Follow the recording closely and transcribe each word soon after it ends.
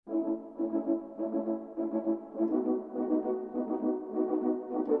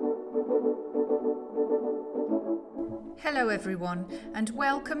Hello everyone, and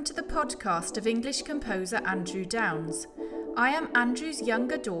welcome to the podcast of English composer Andrew Downes. I am Andrew's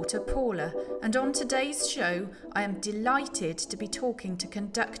younger daughter Paula, and on today's show I am delighted to be talking to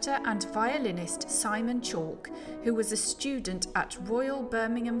conductor and violinist Simon Chalk, who was a student at Royal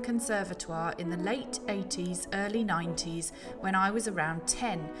Birmingham Conservatoire in the late 80s, early 90s when I was around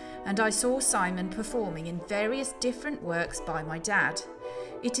 10, and I saw Simon performing in various different works by my dad.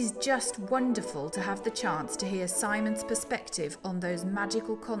 It is just wonderful to have the chance to hear Simon's perspective on those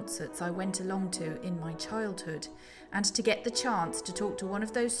magical concerts I went along to in my childhood, and to get the chance to talk to one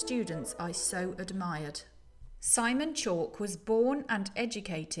of those students I so admired. Simon Chalk was born and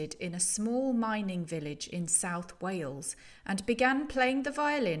educated in a small mining village in South Wales and began playing the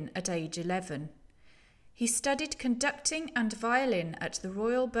violin at age 11. He studied conducting and violin at the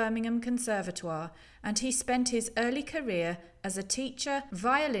Royal Birmingham Conservatoire, and he spent his early career as a teacher,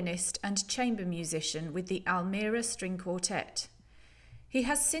 violinist and chamber musician with the Almira String Quartet. He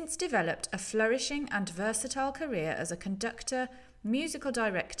has since developed a flourishing and versatile career as a conductor, musical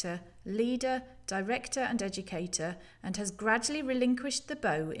director, leader, director and educator, and has gradually relinquished the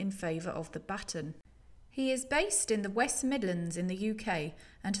bow in favour of the baton. He is based in the West Midlands in the UK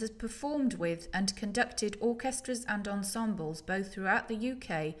and has performed with and conducted orchestras and ensembles both throughout the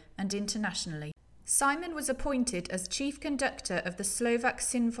UK and internationally. Simon was appointed as chief conductor of the Slovak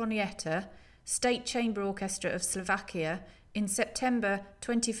Sinfonietta, State Chamber Orchestra of Slovakia, in September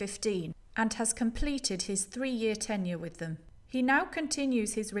 2015 and has completed his 3-year tenure with them. He now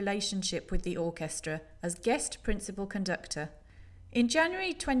continues his relationship with the orchestra as guest principal conductor. In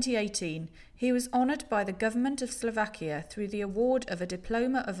January 2018, he was honoured by the Government of Slovakia through the award of a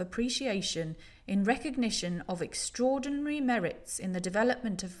Diploma of Appreciation in recognition of extraordinary merits in the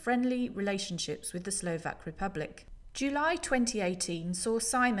development of friendly relationships with the Slovak Republic. July 2018 saw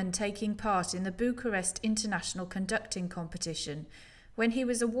Simon taking part in the Bucharest International Conducting Competition, when he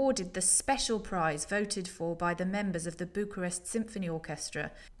was awarded the special prize voted for by the members of the Bucharest Symphony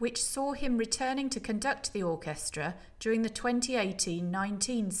Orchestra, which saw him returning to conduct the orchestra during the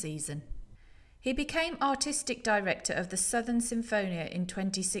 2018-19 season. He became artistic director of the Southern Symphonia in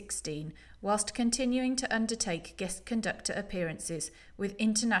 2016, whilst continuing to undertake guest conductor appearances with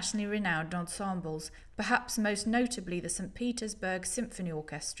internationally renowned ensembles, perhaps most notably the St. Petersburg Symphony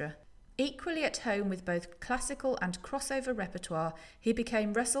Orchestra. Equally at home with both classical and crossover repertoire, he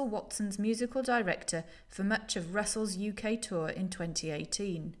became Russell Watson's musical director for much of Russell's UK tour in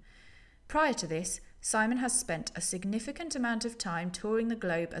 2018. Prior to this, Simon has spent a significant amount of time touring the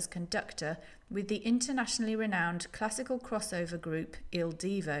globe as conductor with the internationally renowned classical crossover group Il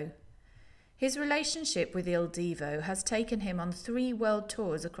Divo. His relationship with Il Divo has taken him on 3 world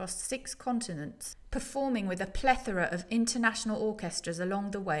tours across 6 continents, performing with a plethora of international orchestras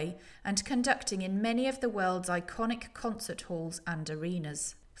along the way and conducting in many of the world's iconic concert halls and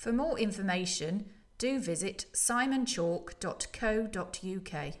arenas. For more information, do visit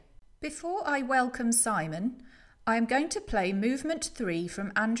simonchalk.co.uk. Before I welcome Simon, I am going to play Movement 3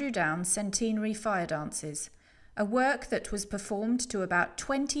 from Andrew Downes' Centenary Fire Dances, a work that was performed to about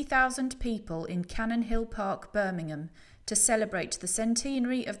 20,000 people in Cannon Hill Park, Birmingham, to celebrate the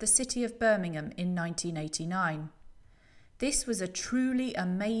centenary of the city of Birmingham in 1989. This was a truly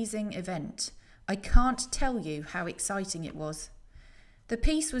amazing event. I can't tell you how exciting it was. The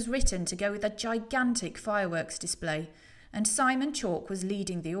piece was written to go with a gigantic fireworks display, and Simon Chalk was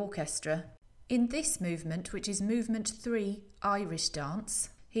leading the orchestra. In this movement, which is Movement 3, Irish Dance,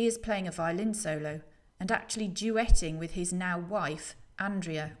 he is playing a violin solo and actually duetting with his now wife,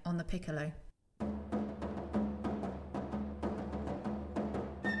 Andrea, on the piccolo.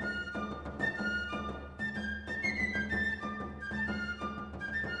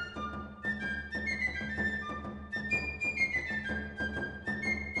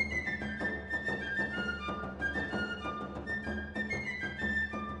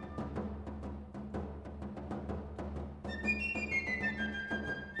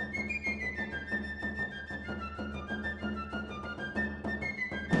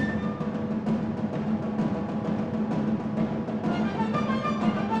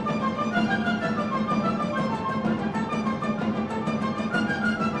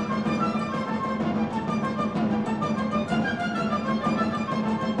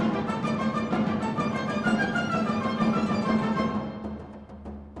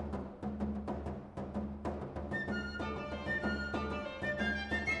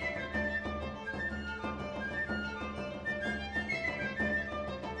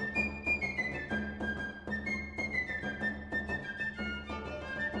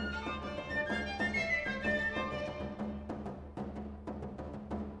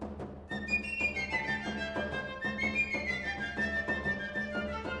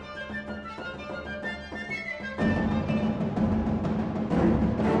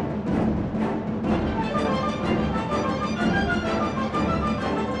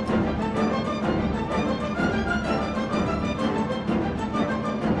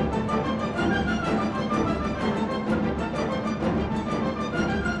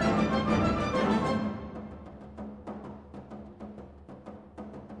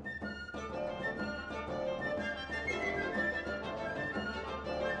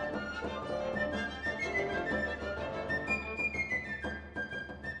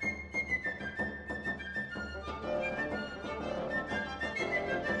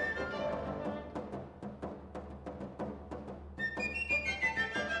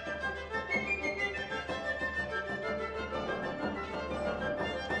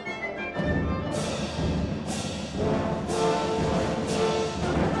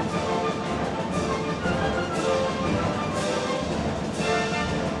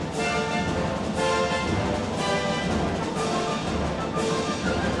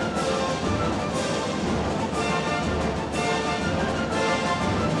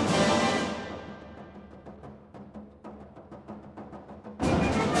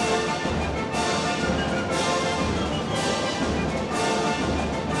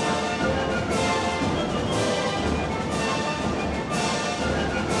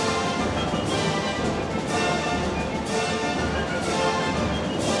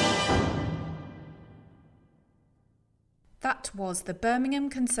 was the Birmingham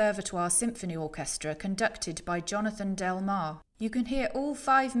Conservatoire Symphony Orchestra conducted by Jonathan Del Mar. You can hear all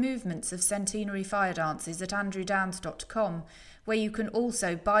 5 movements of Centenary Fire Dances at andrewdowns.com, where you can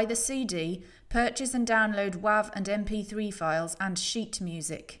also buy the CD, purchase and download WAV and MP3 files and sheet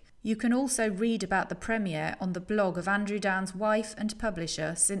music. You can also read about the premiere on the blog of Andrew Downs' wife and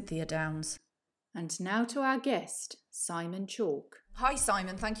publisher, Cynthia Downs. And now to our guest, Simon Chalk. Hi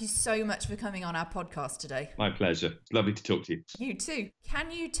Simon, thank you so much for coming on our podcast today. My pleasure. It's lovely to talk to you. You too.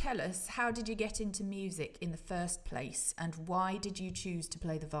 Can you tell us, how did you get into music in the first place, and why did you choose to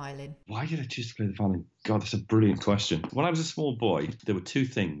play the violin? Why did I choose to play the violin? God, that's a brilliant question. When I was a small boy, there were 2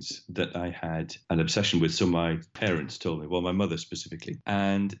 things that I had an obsession with. So my parents told me, well, my mother specifically,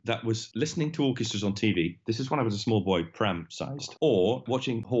 and that was listening to orchestras on TV. This is when I was a small boy, pram-sized, or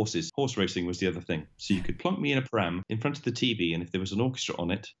watching horses. Horse racing was the other thing. So you could plonk me in a pram in front of the TV, and if there was an orchestra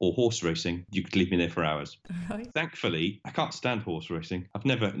on it or horse racing, you could leave me there for hours. Right. Thankfully, I can't stand horse racing. I've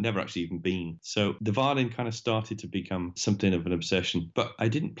never actually even been. So the violin kind of started to become something of an obsession. But I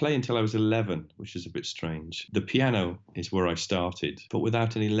didn't play until I was 11, which is a bit strange. The piano is where I started, but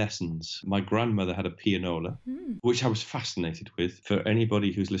without any lessons. My grandmother had a pianola, which I was fascinated with. For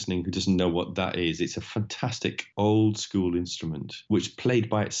anybody who's listening who doesn't know what that is, it's a fantastic old school instrument which played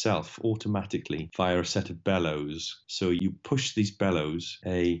by itself automatically via a set of bellows. So you push these bellows,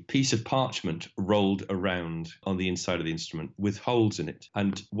 a piece of parchment rolled around on the inside of the instrument with holes in it.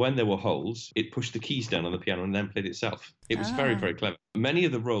 And when there were holes, it pushed the keys down on the piano and then played itself. It was very, very clever. Many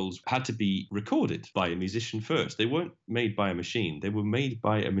of the rolls had to be recorded by a musician first. They weren't made by a machine. They were made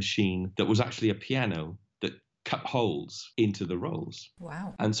by a machine that was actually a piano that cut holes into the rolls.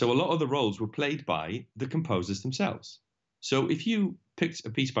 Wow. And so a lot of the rolls were played by the composers themselves. So if you picked a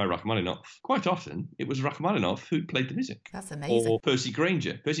piece by Rachmaninoff, quite often it was Rachmaninoff who played the music. That's amazing. Or Percy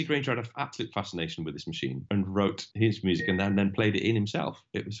Grainger. Percy Grainger had an absolute fascination with this machine and wrote his music and then played it in himself.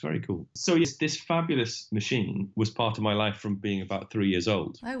 It was very cool. So yes, this fabulous machine was part of my life from being about 3 years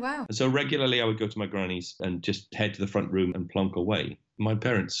old. Oh, wow. And so regularly I would go to my granny's and just head to the front room and plonk away. My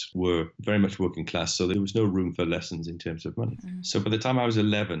parents were very much working class, so there was no room for lessons in terms of money. So by the time I was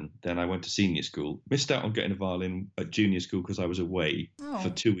 11, then I went to senior school. Missed out on getting a violin at junior school because I was away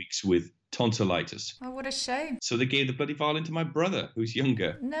for 2 weeks with tonsillitis. Oh, what a shame. So they gave the bloody violin to my brother, who's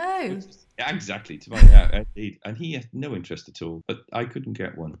younger. No. Exactly. Indeed. And he had no interest at all, but I couldn't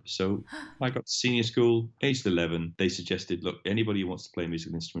get one. So I got to senior school, aged 11. They suggested, look, anybody who wants to play a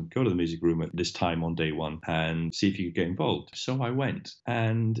musical instrument, go to the music room at this time on day 1 and see if you could get involved. So I went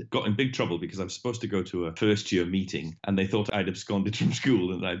and got in big trouble because I was supposed to go to a first year meeting and they thought I'd absconded from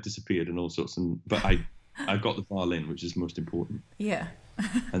school and I'd disappeared and all sorts. But I got the violin, which is most important. Yeah.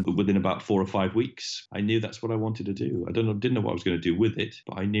 And within about 4 or 5 weeks, I knew that's what I wanted to do. I didn't know what I was going to do with it,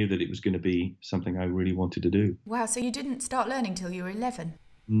 but I knew that it was going to be something I really wanted to do. Wow, so you didn't start learning till you were 11?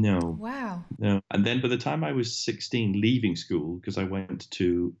 No. Wow. No. And then by the time I was 16, leaving school, because I went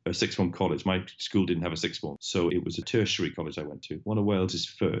to a sixth form college. My school didn't have a sixth form, so it was a tertiary college I went to. One of Wales's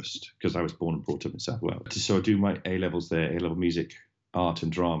first, because I was born and brought up in South Wales. So I do my A-levels there, A-level music. Art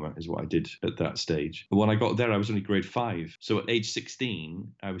and drama is what I did at that stage. But when I got there, I was only grade 5. So at age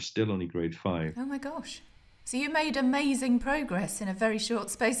 16, I was still only grade 5. Oh my gosh. So you made amazing progress in a very short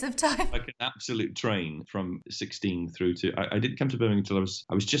space of time. Like an absolute train from 16 through to... I didn't come to Birmingham until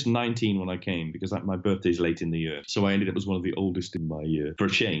I was just 19 when I came, because my birthday's late in the year. So I ended up as one of the oldest in my year, for a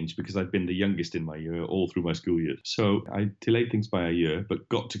change, because I'd been the youngest in my year all through my school years. So I delayed things by a year, but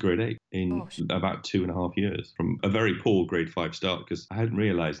got to grade 8 in about 2.5 years, from a very poor grade 5 start, because I hadn't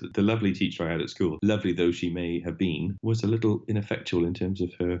realised that the lovely teacher I had at school, lovely though she may have been, was a little ineffectual in terms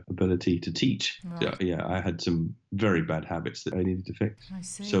of her ability to teach. Right. So, yeah, I had some very bad habits that I needed to fix. I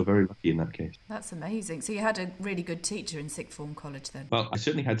see. So very lucky in that case. That's amazing. So you had a really good teacher in sixth form college then? Well, I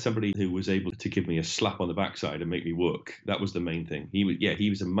certainly had somebody who was able to give me a slap on the backside and make me work. That was the main thing. He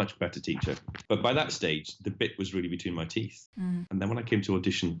was a much better teacher. But by that stage, the bit was really between my teeth. And then when I came to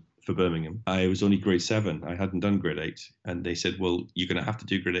audition for Birmingham, I was only grade 7. I hadn't done grade 8. And they said, well, you're going to have to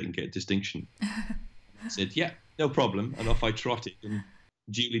do grade 8 and get a distinction. I said, yeah, no problem. And off I trotted and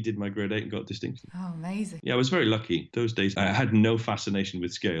duly did my grade 8 and got distinction. Oh, amazing. Yeah, I was very lucky. Those days, I had no fascination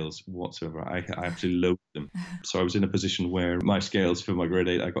with scales whatsoever. I absolutely loathed them. So I was in a position where my scales for my grade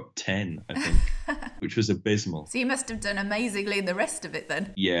 8, I got 10, I think, which was abysmal. So you must have done amazingly in the rest of it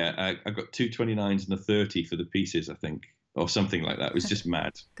then. Yeah, I got 2 29s and a 30 for the pieces, I think, or something like that. It was just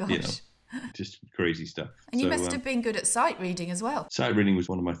mad. Gosh. You know. just crazy stuff. And you must have been good at sight reading as well. Sight reading was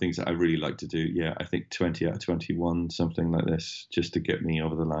one of my things that I really liked to do. Yeah, I think 20 out of 21, something like this, just to get me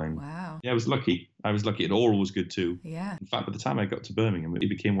over the line. Wow. Yeah, I was lucky. And oral was good too. Yeah. In fact, by the time I got to Birmingham, it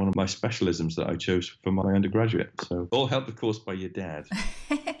became one of my specialisms that I chose for my undergraduate. So all helped, of course, by your dad.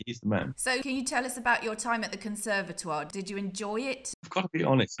 He's the man. So can you tell us about your time at the Conservatoire? Did you enjoy it? I've got to be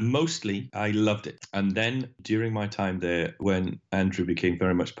honest, mostly I loved it. And then during my time there, when Andrew became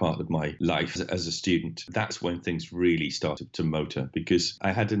very much part of my life as a student, that's when things really started to motor, because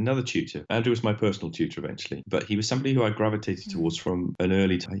I had another tutor. Andrew was my personal tutor eventually, but he was somebody who I gravitated towards from an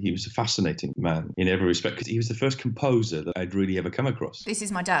early time. He was a fascinating man in every respect, because he was the first composer that I'd really ever come across. This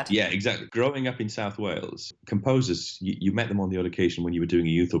is my dad. Yeah, exactly. Growing up in South Wales, composers, you met them on the odd occasion when you were doing a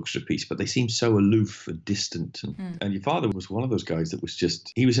youth orchestra piece, but they seemed so aloof and distant. And your father was one of those guys that was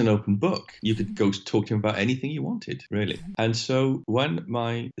just, he was an open book. You could go talk to him about anything you wanted, really. And so when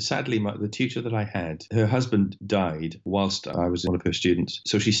sadly, the tutor that I had, her husband died whilst I was one of her students.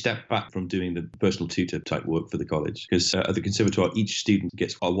 So she stepped back from doing the personal tutor type work for the college, because at the Conservatoire, each student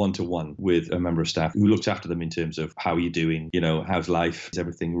gets a one-to-one with a member of staff who looks after them in terms of how you're doing, how's life, is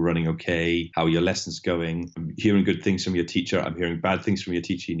everything running okay, how are your lessons going, I'm hearing good things from your teacher, I'm hearing bad things from your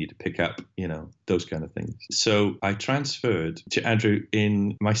teacher you need to pick up, those kind of things. So I transferred to Andrew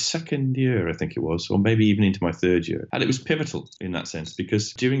in my second year, I think it was, or maybe even into my third year. And it was pivotal in that sense,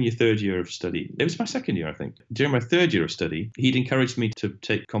 because during your third year of study, it was my second year, I think. During my third year of study, he'd encouraged me to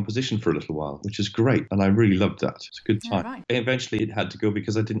take composition for a little while, which is great. And I really loved that. It's a good time. Right. Eventually, it had to go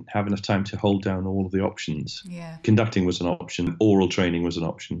because I didn't have enough time to hold down all of the options. Yeah. Conducting was an option. Oral training was an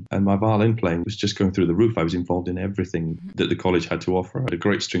option. And my violin playing was just going through the roof. I was involved in everything that the college had to offer. I had a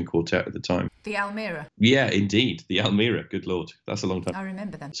great string quartet at the time. The Almira. Yeah, indeed. The Almira. Good Lord. That's a long time. I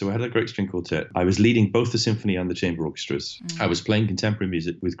remember them. So I had a great string quartet. I was leading both the symphony and the chamber orchestras. I was playing contemporary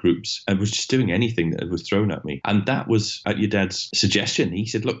music with groups and was just doing anything that was thrown at me. And that was at your dad's suggestion. He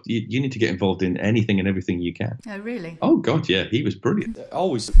said, look, you need to get involved in anything and everything you can. Oh, really? Oh, God, yeah. He was brilliant.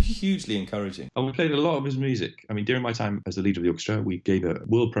 Always hugely encouraging. And we played a lot of his music. I mean, during my time as the leader of the orchestra, we gave a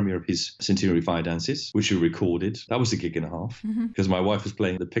world premiere of his Centenary Fire Dances, which we recorded. That was a gig and a half, because my wife was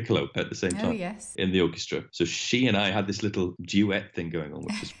playing the piccolo at the same time in the orchestra. So she and I had this little duet thing going on,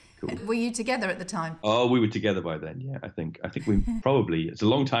 which was cool. Were you together at the time? Oh, we were together by then, yeah. I think we probably, it's a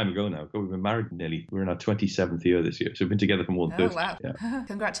long time ago now. We've been married we're in our 27th year this year. So we've been together for more than 30 years. Oh, wow. Yeah.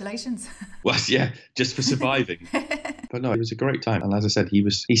 Congratulations. Well, yeah, just for surviving. But no, it was a great time. And as I said,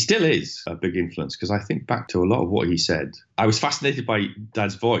 he still is a big influence, because I think back to a lot of what he said. I was fascinated by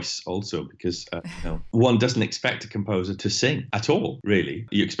Dad's voice also, because one doesn't expect a composer to sing at all, really.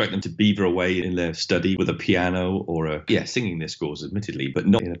 You expect them to beaver away in their study with a piano or singing their scores, admittedly, but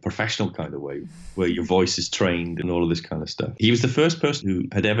not in a professional kind of way where your voice is trained and all of this kind of stuff. He was the first person who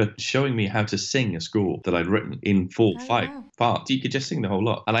had ever showing me how to sing a score that I'd written in 5 parts. You could just sing the whole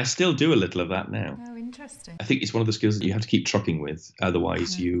lot. And I still do a little of that now. Oh, interesting. I think it's one of the skills that you have to keep trucking with,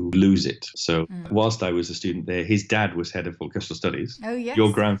 otherwise you lose it. So whilst I was a student there, his dad was head of orchestral studies. Oh, yes.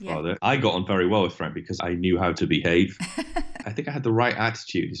 Your grandfather. Yeah. I got on very well with Frank because I knew how to behave. I think I had the right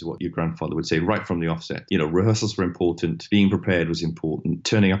attitude, is what your grandfather would say, right from the offset. Rehearsals were important, being prepared was important,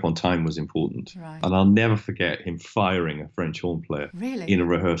 turning up on time was important. Right. And I'll never forget him firing a French horn player in a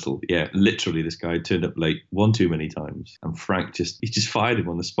rehearsal. Yeah, literally, this guy turned up late one too many times, and Frank just fired him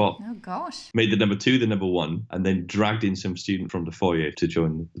on the spot. Oh, gosh. Made the number 2 the number 1, and then dragged in some student from the foyer to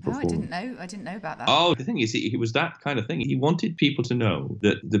join the performance. I didn't know about that. Oh, the thing is, it was that kind of thing. He wanted people to know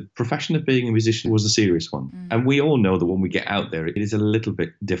that the profession of being a musician was a serious one. And we all know that when we get out there, it is a little bit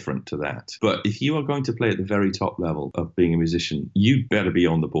different to that. But if you are going to play at the very top level of being a musician, you better be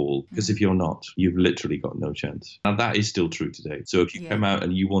on the ball, because if you're not, you've literally got no chance. And that is still true today. So if you come out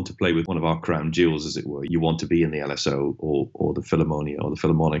and you want to play with one of our crown jewels, as it were, you want to be in the LSO or the Philharmonia or the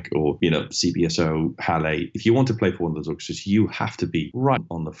Philharmonic or, CBSO, Halle, if you want to play for one of those orchestras, you have to be right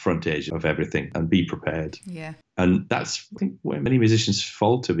on the front edge of everything and be prepared. Yeah. And that's, I think, where many musicians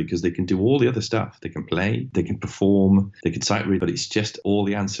falter, because they can do all the other stuff. They can play, they can perform, they can sight read, but it's just all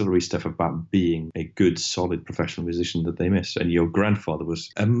the ancillary stuff about being a good, solid professional musician that they miss. And your grandfather was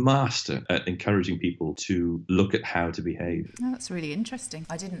a master at encouraging people to look at how to behave. Oh, that's really interesting.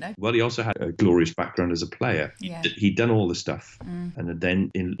 I didn't know. Well, he also had a glorious background as a player. Yeah. He'd done all the stuff. And then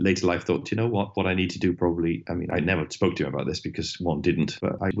in later life thought, you know what I need to do probably, I mean, I never spoke to him about this because one didn't,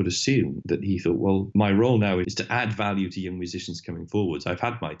 but I would assume that he thought, well, my role now is to to add value to young musicians coming forwards. I've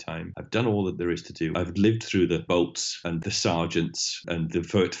had my time. I've done all that there is to do. I've lived through the Bolts and the Sargents and the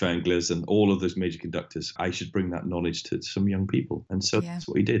Furtwänglers and all of those major conductors. I should bring that knowledge to some young people. And so that's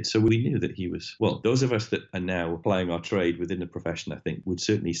what he did. So we knew that he was, well, those of us that are now applying our trade within the profession, I think, would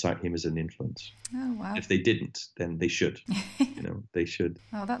certainly cite him as an influence. Oh, wow. If they didn't, then they should. They should.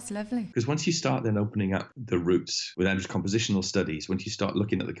 Oh, that's lovely. Because once you start then opening up the roots with Andrew's compositional studies, once you start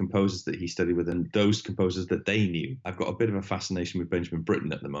looking at the composers that he studied with and those composers that they knew, I've got a bit of a fascination with Benjamin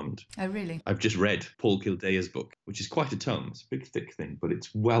Britten at the moment. Oh, really? I've just read Paul Kildea's book, which is quite a tome. It's a big, thick thing, but it's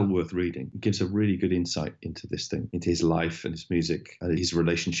well worth reading. It gives a really good insight into this thing, into his life and his music and his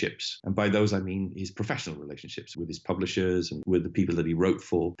relationships. And by those, I mean his professional relationships with his publishers and with the people that he wrote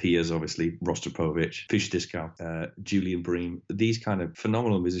for, peers, obviously, Rostropovich, Fish Dieskau, Julian Bream, these kind of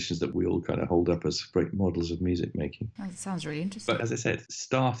phenomenal musicians that we all kind of hold up as great models of music making. That sounds really interesting. But as I said,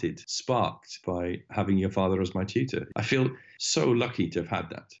 sparked by having your father as my tutor. I feel so lucky to have had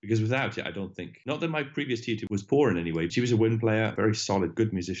that, because without it, I don't think, not that my previous tutor was poor in any way. She was a wind player, very solid,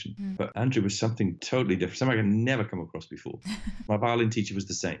 good musician. But Andrew was something totally different, something I had never come across before. My violin teacher was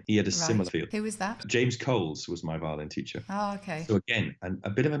the same. He had a similar feel. Who was that? James Coles was my violin teacher. Oh, okay. So again, a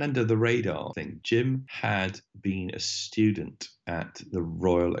bit of an under the radar thing. Jim had been a student at the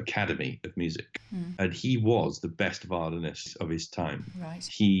Royal Academy of Music, and he was the best violinist of his time. Right.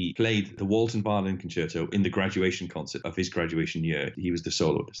 He played the Walton Violin Concerto in the graduation concert of his graduation year. He was the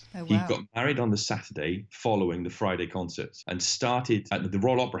soloist. Oh, wow. He got married on the Saturday following the Friday concerts and started at the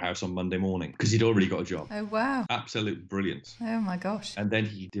Royal Opera House on Monday morning because he'd already got a job. Oh, wow. Absolute brilliance. Oh, my gosh. And then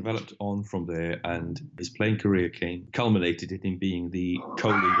he developed on from there, and his playing career culminated in him being the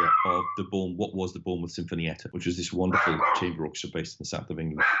co-leader of what was the Bournemouth Sinfonietta, which was this wonderful chamber orchestra based in the south of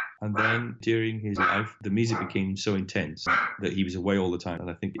England. And then during his life, the music became so intense that he was away all the time. And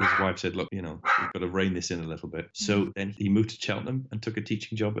I think his wife said, look, we've got to rein this in a little bit. So then he moved to Cheltenham and took a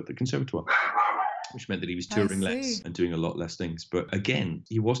teaching job at the Conservatoire, which meant that he was touring less and doing a lot less things. But again,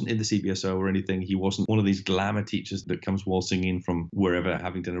 he wasn't in the CBSO or anything. He wasn't one of these glamour teachers that comes waltzing in from wherever,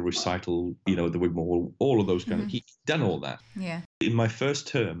 having done a recital, the Wigmore, all of those kind of, he'd done all that. Yeah. In my first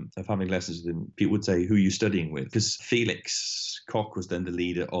term of having lessons with him, people would say, who are you studying with? Because Felix Koch was then the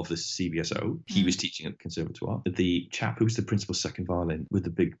leader of the CBSO. He was teaching at the Conservatoire. The chap who was the principal second violin with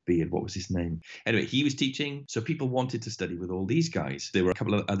the big beard, what was his name? Anyway, he was teaching. So people wanted to study with all these guys. There were a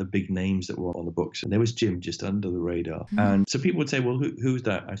couple of other big names that were on the books. And there was Jim just under the radar. And so people would say, well, who's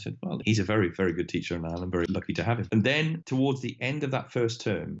that? I said, well, he's a very, very good teacher and I'm very lucky to have him. And then towards the end of that first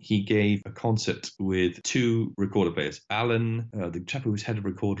term, he gave a concert with two recorder players. Alan, the chap who was head of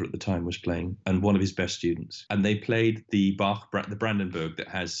recorder at the time, was playing, and one of his best students. And they played the Bach, the Brandenburg that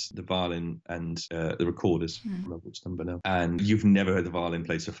has the violin and the recorders. I don't know which number now. And you've never heard the violin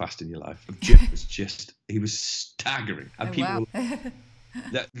played so fast in your life. Jim was he was staggering. And people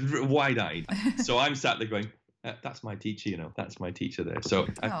that wide-eyed. So I'm sat there going, that's my teacher, that's my teacher there. So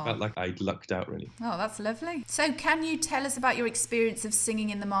I felt like I'd lucked out, really. Oh, that's lovely. So can you tell us about your experience of singing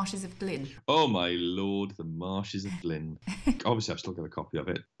in the Marshes of Glyn? Oh, my Lord, the Marshes of Glyn. Obviously, I've still got a copy of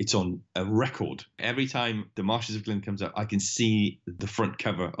it. It's on a record. Every time the Marshes of Glyn comes out, I can see the front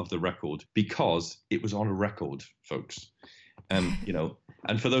cover of the record because it was on a record, folks.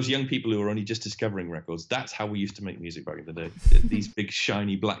 And for those young people who are only just discovering records, that's how we used to make music back in the day. These big,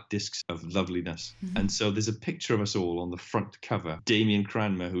 shiny black discs of loveliness. And so there's a picture of us all on the front cover. Damien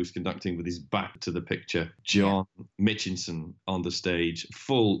Cranmer, who was conducting with his back to the picture. John Mitchinson on the stage.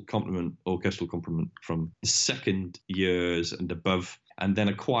 Full orchestral complement from the second years and above. And then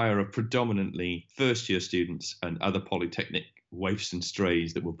a choir of predominantly first-year students and other polytechnic waifs and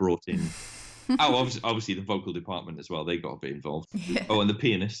strays that were brought in. Obviously the vocal department as well. They got a bit involved. Yeah. Oh, and the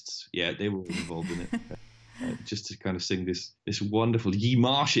pianists. Yeah, they were all involved in it. Just to kind of sing this wonderful Ye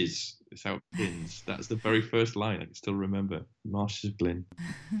Marshes. It's how it begins. That's the very first line. I can still remember. Marshes of Glyn.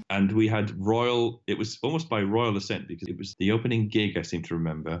 And we had it was almost by royal assent because it was the opening gig, I seem to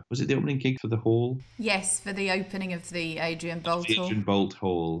remember. Was it the opening gig for the hall? Yes, for the opening of the Adrian Boult Hall. Adrian Boult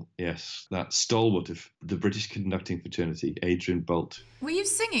Hall, yes. That stalwart of the British conducting fraternity, Adrian Boult. Were you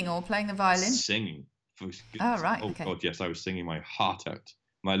singing or playing the violin? Singing. Oh, right. Oh, okay. God, yes, I was singing my heart out.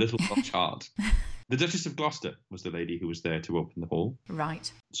 My little Welsh heart. The Duchess of Gloucester was the lady who was there to open the hall.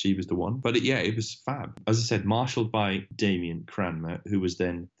 Right. She was the one. But it was fab. As I said, marshalled by Damien Cranmer, who was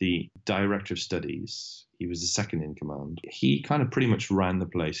then the director of studies. he was the second in command. He kind of pretty much ran the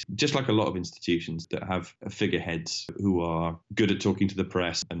place, just like a lot of institutions that have figureheads who are good at talking to the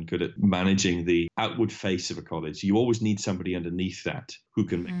press and good at managing the outward face of a college. You always need somebody underneath that who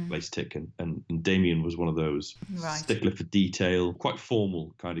can make the place tick. And Damien was one of those. Right. Stickler for detail, quite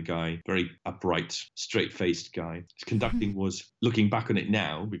formal kind of guy, very upright, straight-faced guy. His conducting was, looking back on it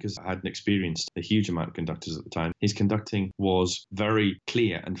now, because I hadn't experienced a huge amount of conductors at the time, his conducting was very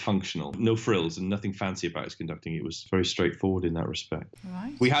clear and functional. No frills and nothing fancy about his conducting. It was very straightforward in that respect.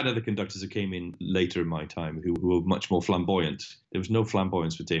 Right. We had other conductors that came in later in my time who were much more flamboyant. There was no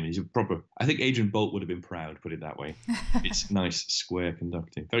flamboyance for Damien. He's a proper, I think Adrian Bolt would have been proud, put it that way. It's nice, square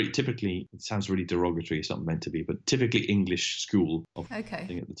conducting. Very typically, it sounds really derogatory, it's not meant to be, but typically English school of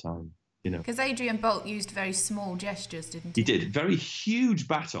thing at the time. Because Adrian Bolt used very small gestures, didn't he? He did. Very huge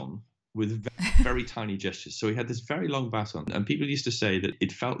baton with very tiny gestures. So he had this very long baton, and people used to say that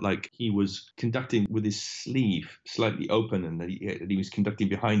it felt like he was conducting with his sleeve slightly open, and that he was conducting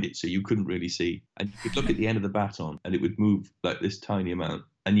behind it, so you couldn't really see. And you could look at the end of the baton, and it would move like this tiny amount.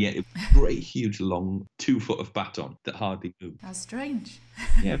 And yet it was a great, huge, long 2 foot of baton that hardly moved. How strange.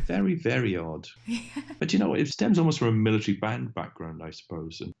 Yeah, very, very odd. But you know, it stems almost from a military band background, I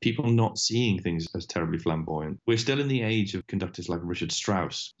suppose, and people not seeing things as terribly flamboyant. We're still in the age of conductors like Richard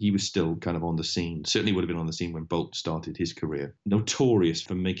Strauss. He was still kind of on the scene, certainly would have been on the scene when Bolt started his career. Notorious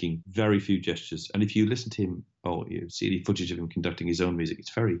for making very few gestures. And if you listen to him, or you see the footage of him conducting his own music,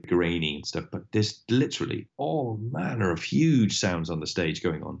 it's very grainy and stuff, but there's literally all manner of huge sounds on the stage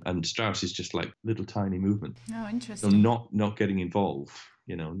going on, and Strauss is just like little tiny movement. Oh, interesting. So not getting involved,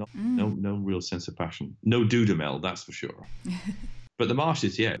 no real sense of passion. No Dudamel, that's for sure. But the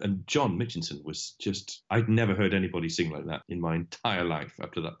Marshes, yeah, and John Mitchinson was just, I'd never heard anybody sing like that in my entire life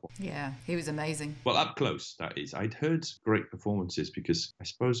up to that point. Yeah, he was amazing. Well, up close, that is. I'd heard great performances because I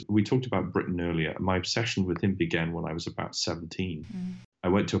suppose we talked about Britten earlier. My obsession with him began when I was about 17. I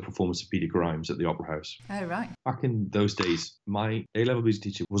went to a performance of Peter Grimes at the Opera House. Oh, right. Back in those days, my A-level music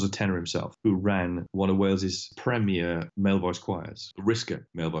teacher was a tenor himself who ran one of Wales's premier male voice choirs, the Risca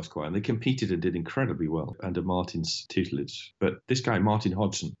male voice choir, and they competed and did incredibly well under Martin's tutelage. But this guy, Martin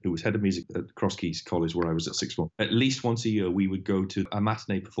Hodgson, who was head of music at Crosskeys College where I was at sixth form, at least once a year we would go to a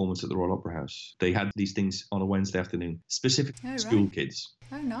matinee performance at the Royal Opera House. They had these things on a Wednesday afternoon, specific to school kids.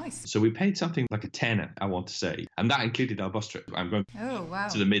 Oh, nice. So we paid something like a tenner, I want to say, and that included our bus trip. I'm going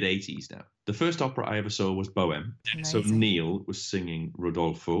to the mid-80s now. The first opera I ever saw was Bohème. So Neil was singing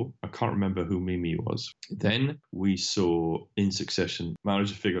Rodolfo. I can't remember who Mimi was. Then we saw, in succession,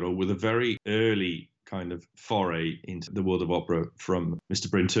 Marriage of Figaro with a very early kind of foray into the world of opera from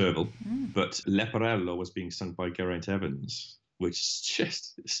Mr. Bryn Terfel. But Leporello was being sung by Geraint Evans, which is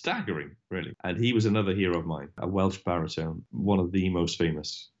just staggering, really. And he was another hero of mine, a Welsh baritone, one of the most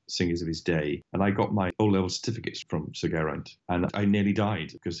famous singers of his day. And I got my O-level certificates from Sir Geraint, and I nearly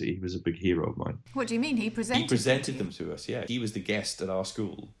died because he was a big hero of mine. What do you mean? He presented them to us, yeah. He was the guest at our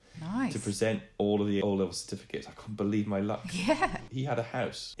school. Nice. To present all of the O-level certificates. I couldn't believe my luck. Yeah. He had a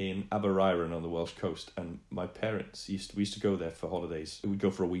house in Aberyron on the Welsh coast, and my parents we used to go there for holidays. We'd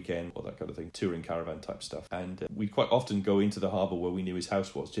go for a weekend or that kind of thing, touring caravan type stuff. And we'd quite often go into the harbour where we knew his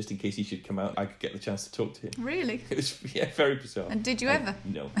house was, just in case he should come out. I could get the chance to talk to him. Really? It was, very bizarre. And did you ever?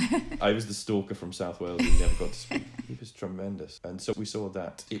 No. I was the stalker from South Wales who never got to speak. He was tremendous. And so we saw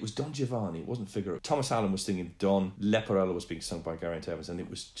that. It was Don Giovanni, it wasn't Figaro. Thomas Allen was singing Don. Leporello was being sung by Geraint Evans, and it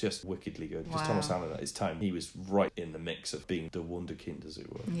was just wickedly good. Because Thomas Allen at his time, he was right in the mix of being the wunderkind, as it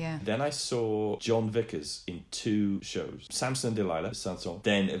were. Yeah. Then I saw John Vickers in 2 shows. Samson and Delilah, Sanson.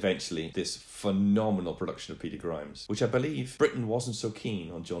 Then eventually this phenomenal production of Peter Grimes, which I believe Britain wasn't so keen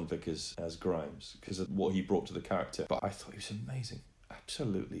on John Vickers as Grimes because of what he brought to the character. But I thought he was amazing.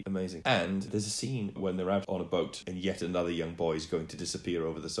 Absolutely amazing. And there's a scene when they're out on a boat and yet another young boy is going to disappear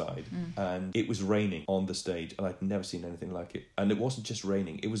over the side. And it was raining on the stage, and I'd never seen anything like it. And it wasn't just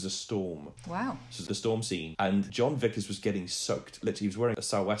raining, it was a storm. Wow. So the storm scene, and John Vickers was getting soaked. Literally, he was wearing a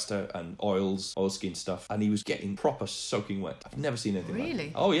sou'wester and oilskin stuff, and he was getting proper soaking wet. I've never seen anything like it.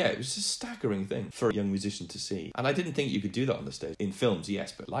 Really? Oh yeah, it was a staggering thing for a young musician to see. And I didn't think you could do that on the stage. In films,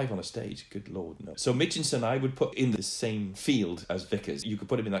 yes, but live on a stage, good lord, no. So Mitchinson I would put in the same field as Vickers. You could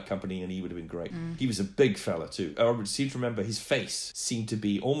put him in that company and he would have been great. He was a big fella too. I seem to remember his face seemed to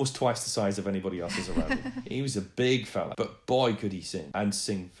be almost twice the size of anybody else's around him. He was a big fella, but boy could he sing, and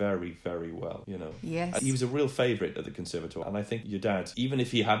sing very, very well, you know. Yes. He was a real favourite at the conservatoire, and I think your dad, even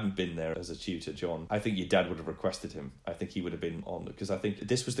if he hadn't been there as a tutor, John, I think your dad would have requested him. I think he would have been on, because I think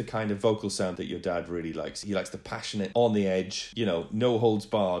this was the kind of vocal sound that your dad really likes. He likes the passionate, on the edge, you know, no holds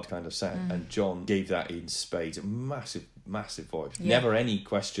barred kind of sound, and John gave that in spades. A massive massive voice. Yeah. Never any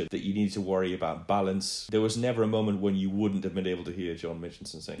question that you need to worry about balance. There was never a moment when you wouldn't have been able to hear John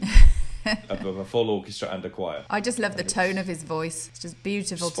Mitchinson sing. Of a full orchestra and a choir. I just love the tone of his voice. It's just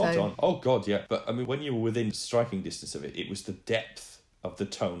beautiful Spot tone. on. Oh God, yeah. But I mean, when you were within striking distance of it, it was the depth of the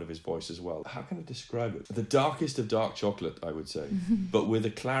tone of his voice as well. How can I describe it? The darkest of dark chocolate, I would say, but with a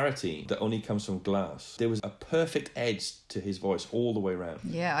clarity that only comes from glass. There was a perfect edge to his voice all the way around.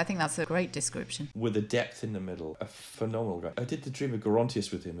 Yeah, I think that's a great description. With a depth in the middle. A phenomenal guy. I did the Dream of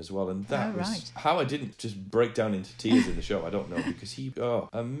Gerontius with him as well, and that Oh, was right. how I didn't just break down into tears in the show. I don't know, because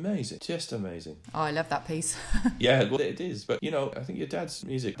amazing. Just amazing. Oh, I love that piece. Yeah, well, it is. But, you know, I think your dad's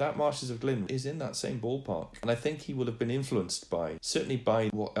music, that Marshes of Glynn, is in that same ballpark. And I think he would have been influenced certainly by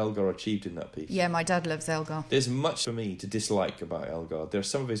what Elgar achieved in that piece. Yeah, my dad loves Elgar. There's much for me to dislike about Elgar. There's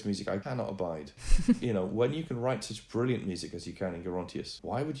some of his music I cannot abide. You know, when you can write such brilliant music as you can in Gerontius,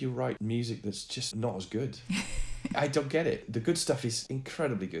 why would you write music that's just not as good? I don't get it. The good stuff is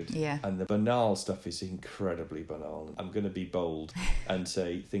incredibly good. Yeah. And the banal stuff is incredibly banal. I'm going to be bold and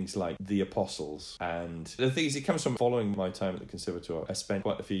say things like The Apostles. And the thing is, it comes from following my time at the Conservatoire. I spent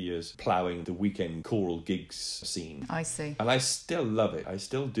quite a few years ploughing the weekend choral gigs scene. I see. And I still love it. I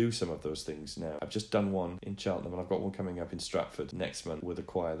still do some of those things now. I've just done one in Cheltenham, and I've got one coming up in Stratford next month with a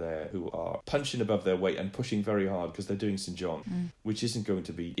choir there who are punching above their weight and pushing very hard because they're doing St. John, which isn't going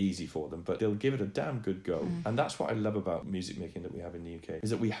to be easy for them, but they'll give it a damn good go. And that's what I love about music making that we have in the UK, is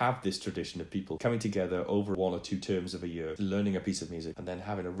that we have this tradition of people coming together over 1 or 2 terms of a year, learning a piece of music, and then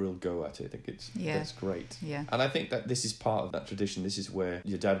having a real go at it. I think that's great. Yeah. And I think that this is part of that tradition. This is where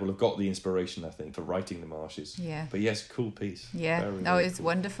your dad will have got the inspiration, I think, for writing The Marshes. Yeah. But yes, cool piece. Yeah. Very, No, very it's cool.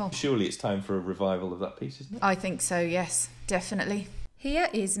 wonderful. Surely it's time for a revival of that piece, isn't it? I think so, yes, definitely. Here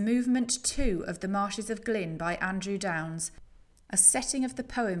is Movement 2 of The Marshes of Glynn by Andrew Downes, a setting of the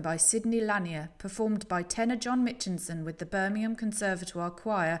poem by Sidney Lanier, performed by tenor John Mitchinson with the Birmingham Conservatoire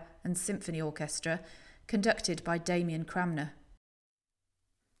Choir and Symphony Orchestra, conducted by Damien Cramner.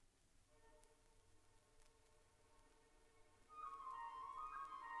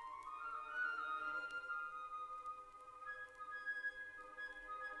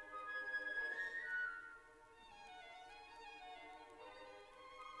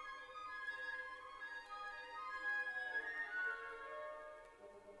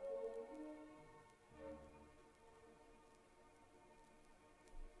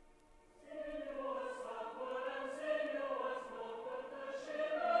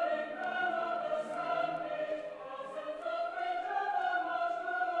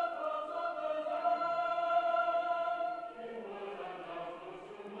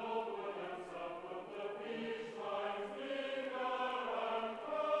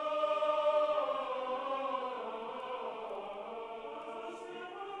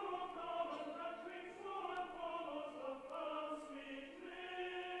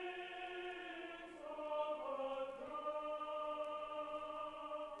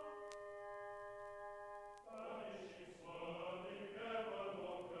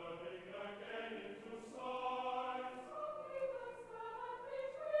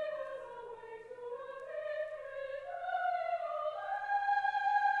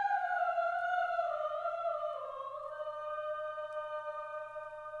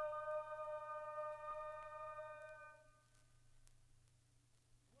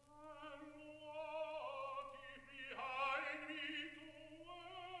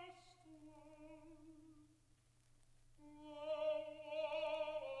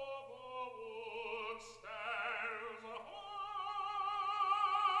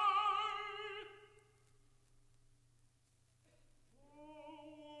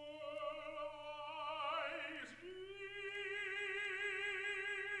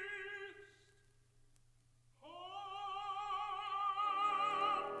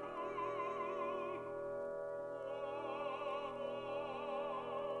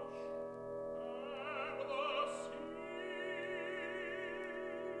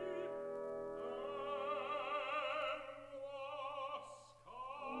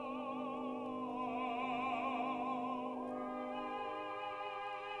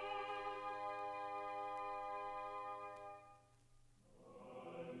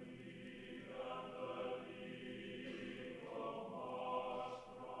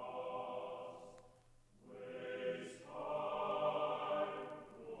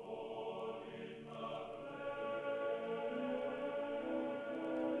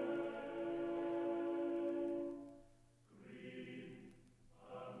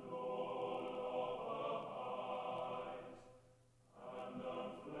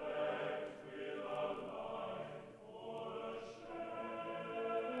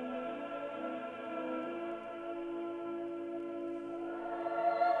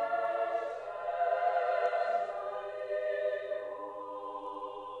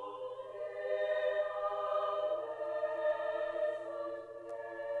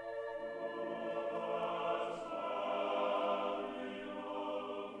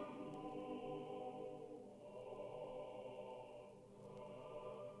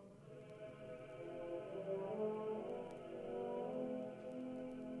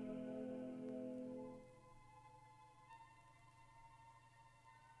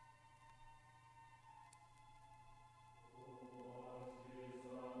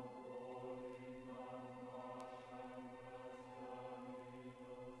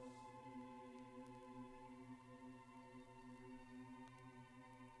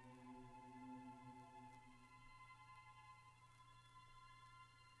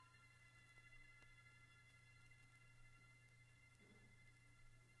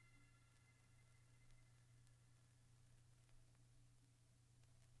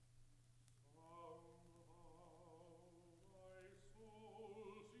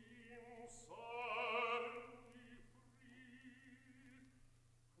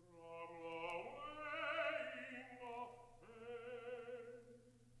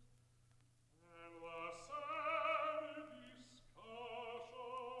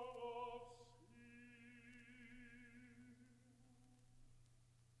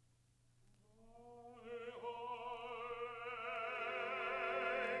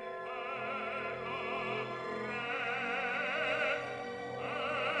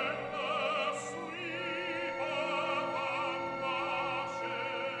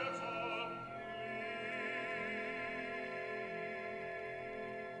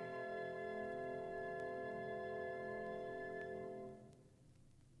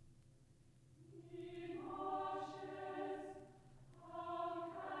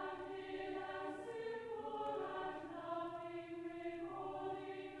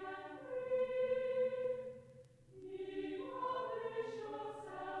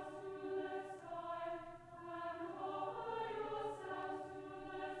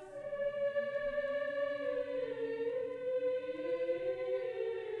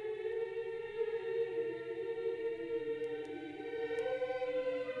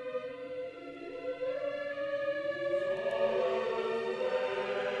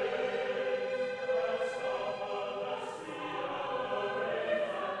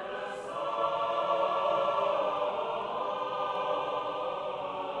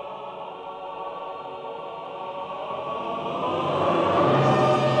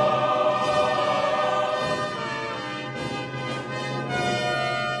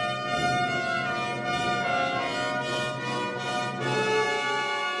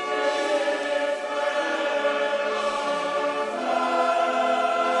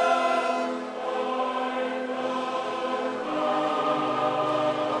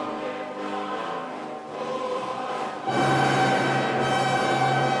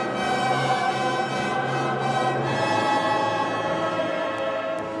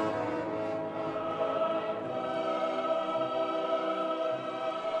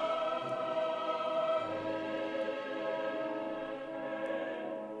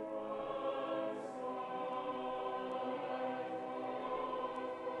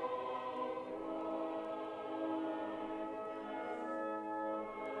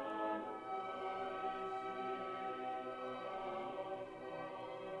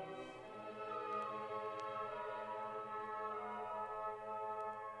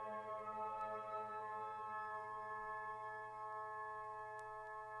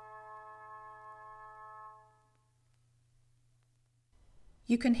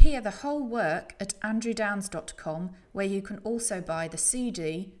 You can hear the whole work at andrewdownes.com, where you can also buy the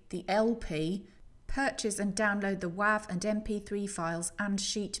CD, the LP, purchase and download the WAV and MP3 files and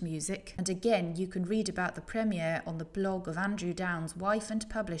sheet music. And again, you can read about the premiere on the blog of Andrew Downes' wife and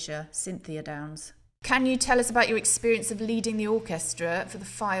publisher, Cynthia Downes. Can you tell us about your experience of leading the orchestra for the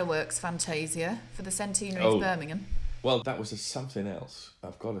Fireworks Fantasia for the centenary of Birmingham? Well, that was something else,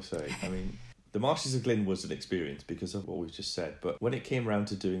 I've got to say. I mean, the Marshes of Glyn was an experience because of what we've just said. But when it came round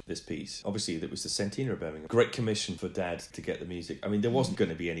to doing this piece, obviously there was the centenary of Birmingham. Great commission for Dad to get the music. I mean, there wasn't going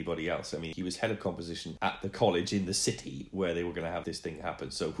to be anybody else. I mean, he was head of composition at the college in the city where they were going to have this thing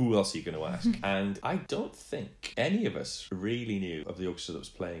happen. So who else are you going to ask? And I don't think any of us really knew of the orchestra that was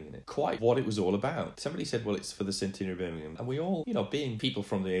playing in it quite what it was all about. Somebody said, well, it's for the centenary of Birmingham. And we all, being people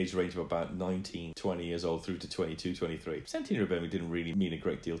from the age range of about 19, 20 years old through to 22, 23, centenary of Birmingham didn't really mean a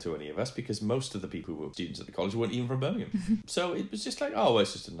great deal to any of us because most of the people who were students at the college weren't even from Birmingham. So it was just like,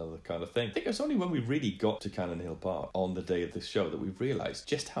 it's just another kind of thing. I think it was only when we really got to Cannon Hill Park on the day of the show that we realised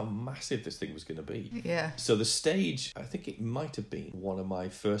just how massive this thing was going to be. Yeah. So the stage, I think it might have been one of my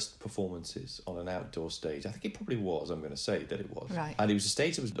first performances on an outdoor stage. I think it probably was, I'm going to say that it was. Right. And it was a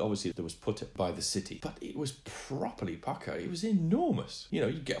stage that was put up by the city, but it was properly pucker. It was enormous.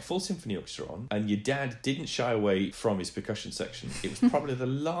 You get a full symphony orchestra on, and your dad didn't shy away from his percussion section. It was probably the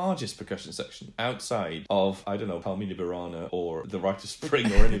largest percussion section outside of, I don't know, Palmini Burana or the Rite of Spring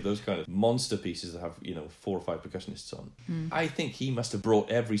or any of those kind of monster pieces that have, 4 or 5 percussionists on. I think he must have brought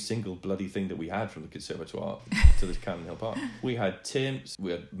every single bloody thing that we had from the Conservatoire to the Cannon Hill Park. We had timps,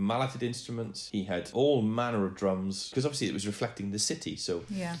 we had malleted instruments, he had all manner of drums, because obviously it was reflecting the city, so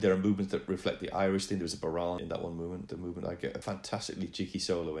there are movements that reflect the Irish thing. There was a baran in that one movement, the movement I get a fantastically cheeky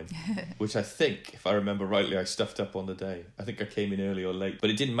solo in, which I think, if I remember rightly, I stuffed up on the day. I think I came in early or late, but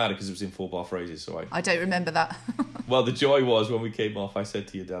it didn't matter because it was in 4-bar phrases, so I don't remember that. Well, the joy was when we came off, I said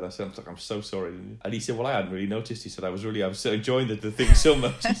to your dad, I'm so sorry. And he said, well, I hadn't really noticed. He said, I was enjoying the thing so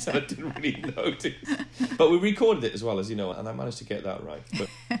much. He said, I didn't really notice. But we recorded it as well, as you know, and I managed to get that right.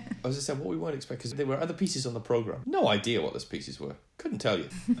 But as I said, what we weren't expecting, because there were other pieces on the programme. No idea what those pieces were. Couldn't tell you.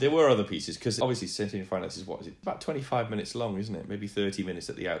 There were other pieces, because obviously Centenary Finance is, about 25 minutes long, isn't it? Maybe 30 minutes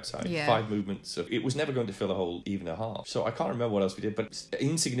at the outside. Yeah. 5 movements. It was never going to fill a whole, even a half. So I can't remember what else we did, but it's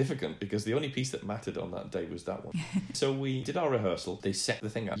insignificant, because the only piece that mattered on that day was that one. So we did our rehearsal. They set the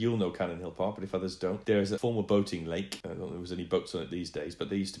thing up. You'll know Cannon Hill Park, but if others don't, there's a former boating lake. I don't know if there was any boats on it these days, but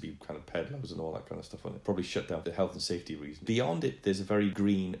there used to be kind of pedlos and all that kind of stuff on it. Probably shut down for health and safety reasons. Beyond it, there's a very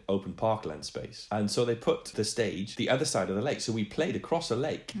green open parkland space. And so they put the stage the other side of the lake. So we played across a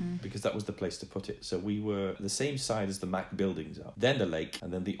lake because that was the place to put it. So we were the same side as the Mac buildings are. Then the lake,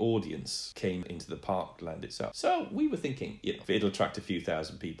 and then the audience came into the parkland itself. So we were thinking, it'll attract a few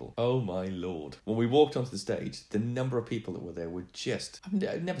thousand people. Oh my Lord. When we walked onto the stage, the number of people that were there were just...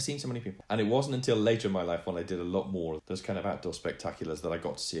 I've never seen so many people. And it wasn't until later in my life when I did a lot more of those kind of outdoor spectaculars that I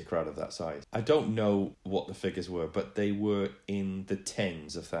got to see a crowd of that size. I don't know what the figures were, but they were in the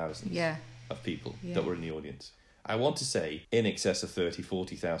tens of thousands of people that were in the audience. I want to say in excess of 30,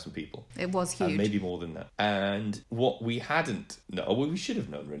 40,000 people. It was huge. And maybe more than that. And what we hadn't known, well, we should have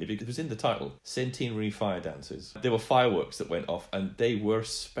known really, because it was in the title, Centenary Fire Dances. There were fireworks that went off, and they were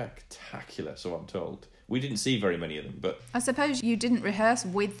spectacular, so I'm told. We didn't see very many of them, but... I suppose you didn't rehearse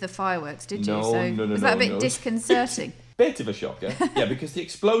with the fireworks, did you? No. Was that a bit disconcerting? Bit of a shocker. Yeah, because the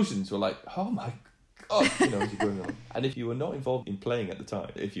explosions were like, oh my God. As you're going on. And if you were not involved in playing at the time,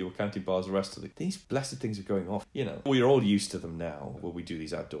 if you were counting bars the rest of it, these blessed things are going off. We're all used to them now where we do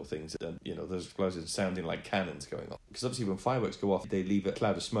these outdoor things, and those explosions sounding like cannons going off. Because obviously when fireworks go off, they leave a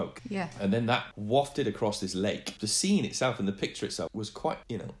cloud of smoke. Yeah. And then that wafted across this lake. The scene itself and the picture itself was quite,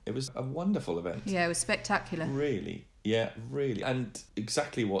 it was a wonderful event. Yeah, it was spectacular. Really. Yeah, really. And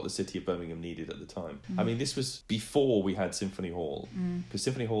exactly what the city of Birmingham needed at the time. I mean, this was before we had Symphony Hall. Because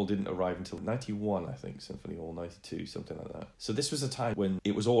Symphony Hall didn't arrive until 91, I think. Symphony Hall, 92, something like that. So this was a time when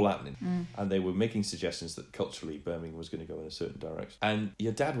it was all happening. And they were making suggestions that culturally Birmingham was going to go in a certain direction. And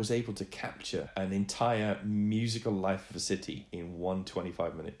your dad was able to capture an entire musical life of a city in one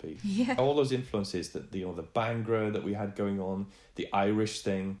 25-minute piece. Yeah. All those influences, that the Bhangra that we had going on, the Irish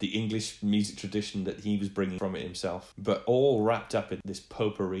thing, the English music tradition that he was bringing from it himself, but all wrapped up in this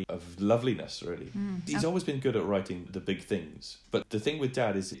potpourri of loveliness, really. He's always been good at writing the big things. But the thing with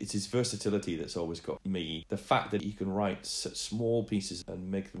Dad is it's his versatility that's always got me. The fact that he can write such small pieces and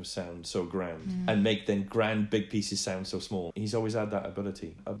make them sound so grand, and make then grand big pieces sound so small. He's always had that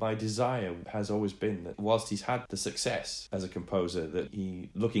ability. My desire has always been that whilst he's had the success as a composer that he,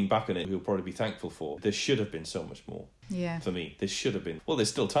 looking back on it, he'll probably be thankful for, there should have been so much more. Yeah. For me, there should have been. Well, there's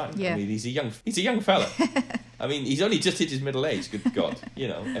still time. Yeah. I mean, he's a young fella. I mean, he's only just hit his middle age, good God. You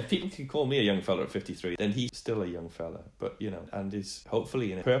know, if people can call me a young fella at 53, then he's still a young fella. But, you know, and is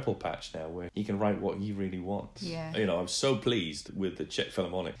hopefully in a purple patch now where he can write what he really wants. Yeah. You know, I'm so pleased with the Czech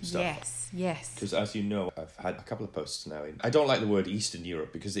Philharmonic stuff. Yes. Because as you know, I've had a couple of posts now I don't like the word Eastern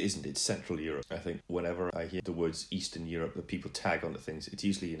Europe because it isn't, it's Central Europe. I think whenever I hear the words Eastern Europe, that people tag onto things, it's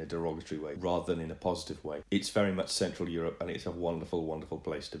usually in a derogatory way rather than in a positive way. It's very much Central Europe, and it's a wonderful, wonderful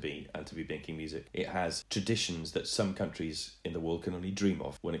place to be and to be making music. It has traditions that some countries in the world can only dream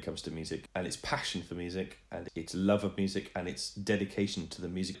of when it comes to music, and its passion for music and its love of music and its dedication to the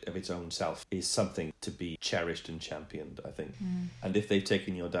music of its own self is something to be cherished and championed, I think. And if they've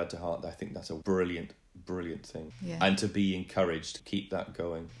taken your dad to heart, I think that's a brilliant thing. Yeah. And to be encouraged to keep that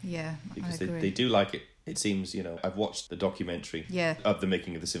going. Yeah, because I agree. they do like it. It seems, you know, I've watched the documentary of the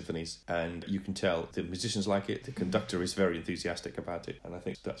making of the symphonies, and you can tell the musicians like it, the conductor is very enthusiastic about it, and I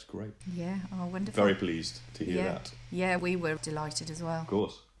think that's great. Yeah, oh, wonderful. Very pleased to hear that. Yeah, we were delighted as well. Of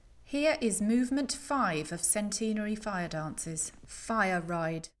course. Here is Movement 5 of Centenary Fire Dances, Fire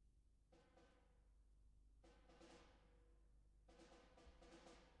Ride.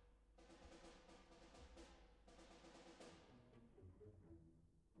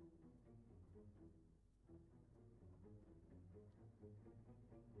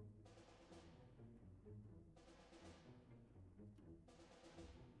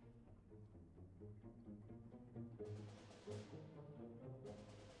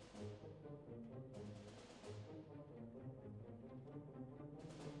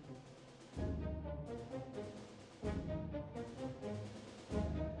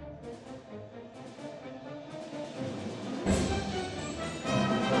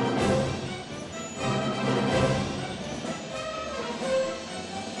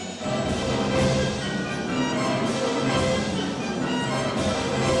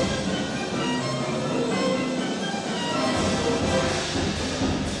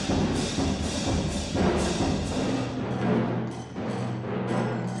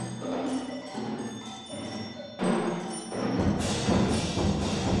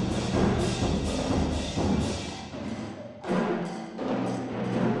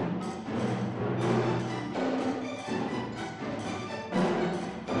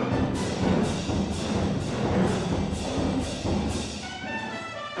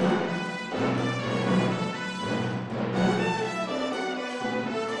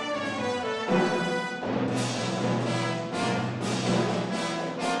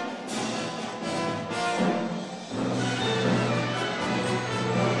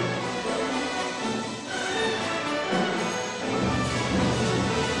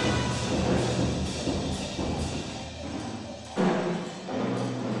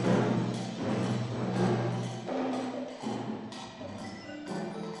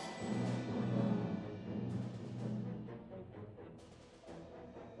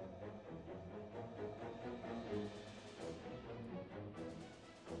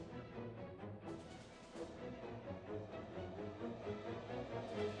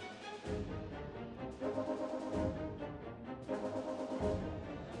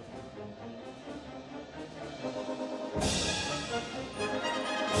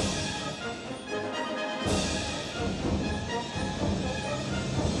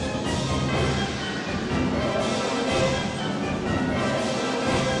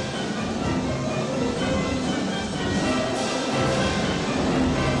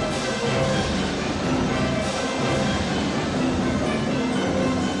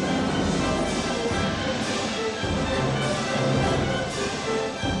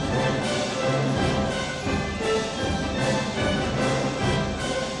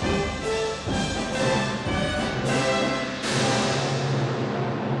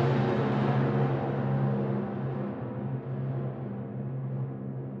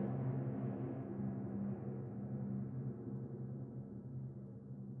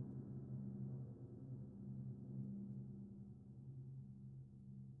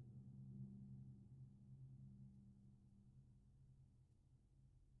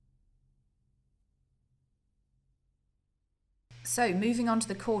 So, moving on to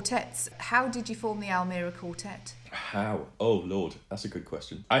the quartets, how did you form the Almira Quartet? How? Oh, Lord, that's a good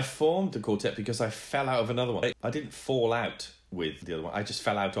question. I formed the quartet because I fell out of another one. I didn't fall out with the other one. I just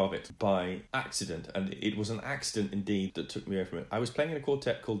fell out of it by accident, and it was an accident indeed that took me away from it. I was playing in a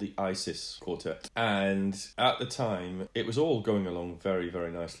quartet called the ISIS Quartet, and at the time it was all going along very,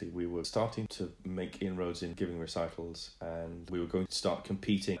 very nicely. We were starting to make inroads in giving recitals, and we were going to start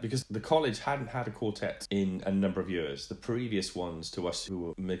competing because the college hadn't had a quartet in a number of years. The previous ones to us who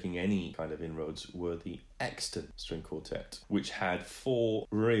were making any kind of inroads were the Exton String Quartet, which had 4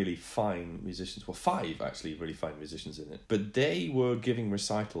 really fine musicians, well 5 actually really fine musicians in it. But they were giving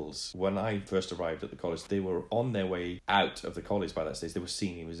recitals when I first arrived at the college. They were on their way out of the college by that stage. They were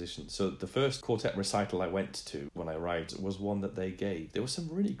senior musicians. So the first quartet recital I went to when I arrived was one that they gave. There were some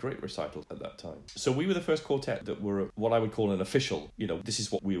really great recitals at that time. So we were the first quartet that were what I would call an official, this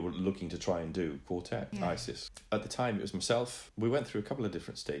is what we were looking to try and do, quartet, ISIS. At the time, it was myself. We went through a couple of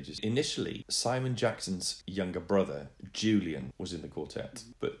different stages. Initially, Simon Jackson's younger brother, Julian, was in the quartet.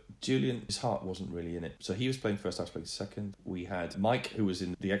 But Julian, his heart wasn't really in it. So he was playing first, I was playing second. We had Mike, who was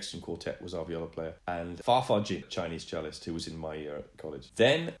in the Exton Quartet, was our viola player, and Farfar Jin, Chinese cellist, who was in my year at college.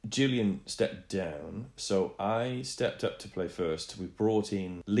 Then Julian stepped down, so I stepped up to play first. We brought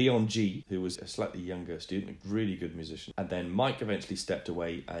in Leon G, who was a slightly younger student, a really good musician. And then Mike eventually stepped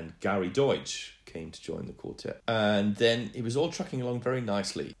away, and Gary Deutsch came to join the quartet. And then it was all trucking along very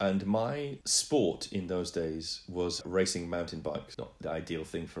nicely. And my sport in those days was racing mountain bikes. Not the ideal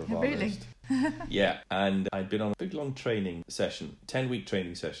thing for a violinist. Really? Yeah, and I'd been on a big long training session, 10-week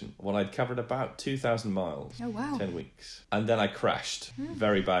training session, when I'd covered about 2,000 miles. Oh, wow. 10 weeks. And then I crashed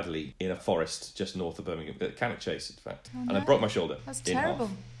very badly in a forest just north of Birmingham, at Cannock Chase, in fact. Oh, and no. I broke my shoulder. That's in terrible.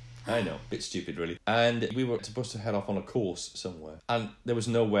 half. I know, a bit stupid really. And we were supposed to head off on a course somewhere. And there was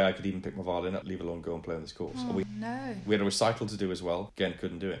no way I could even pick my violin up, leave alone go and play on this course. Oh, no. We had a recital to do as well. Again,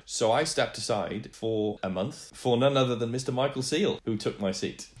 couldn't do it. So I stepped aside for a month for none other than Mr. Michael Seal, who took my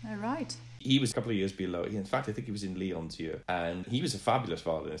seat. All right. He was a couple of years below. In fact, I think he was in Leon's year. And he was a fabulous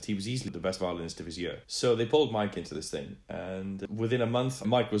violinist. He was easily the best violinist of his year. So they pulled Mike into this thing. And within a month,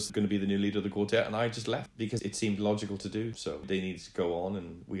 Mike was going to be the new leader of the quartet. And I just left because it seemed logical to do so. They needed to go on.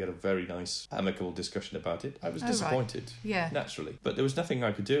 And we had a very nice, amicable discussion about it. I was disappointed. Right. Yeah. Naturally. But there was nothing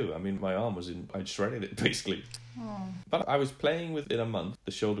I could do. I mean, my arm was in... I'd shredded it, basically. Oh. But I was playing within a month.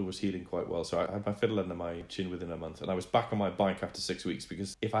 The shoulder was healing quite well. So I had my fiddle under my chin within a month. And I was back on my bike after 6 weeks.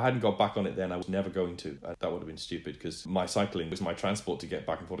 Because if I hadn't got back on it then, I was never going to. And that would have been stupid because my cycling was my transport to get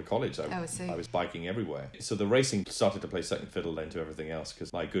back and forth to college. I see. I was biking everywhere. So the racing started to play second fiddle then to everything else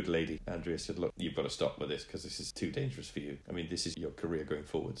because my good lady, Andrea, said, look, you've got to stop with this because this is too dangerous for you. I mean, this is your career going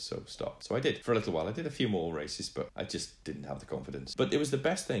forward, so stop. So I did for a little while. I did a few more races, but I just didn't have the confidence. But it was the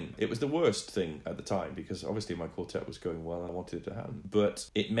best thing. It was the worst thing at the time because obviously my quartet was going well and I wanted it to happen. But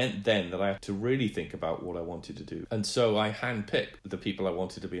it meant then that I had to really think about what I wanted to do. And so I handpicked the people I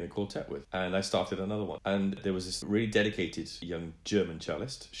wanted to be in a quartet with. And I started another one. And there was this really dedicated young German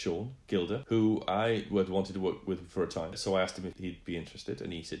cellist, Sean Gilder, who I would wanted to work with for a time. So I asked him if he'd be interested,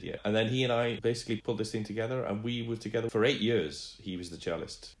 and he said yeah. And then he and I basically pulled this thing together, and we were together for 8 years. He was the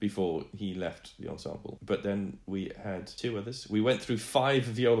cellist before he left the ensemble. But then we had 2 others. We went through 5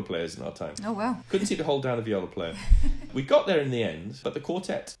 viola players in our time. Oh, wow. Couldn't seem to hold down a viola player. We got there in the end, but the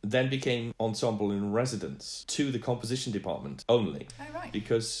quartet then became ensemble in residence to the composition department only. Oh, right.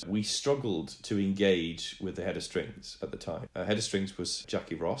 Because we struggled to engage with the head of strings at the time. Head of strings was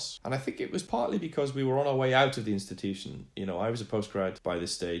Jackie Ross, and I think it was partly because we were on our way out of the institution. You know, I was a postgrad by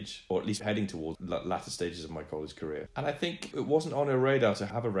this stage, or at least heading towards latter stages of my college career, and I think it wasn't on her radar to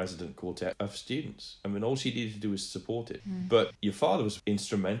have a resident quartet of students. I mean, all she needed to do was support it. But your father was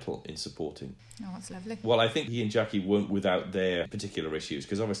instrumental in supporting. Oh, that's lovely. Well, I think he and Jackie weren't without their particular issues,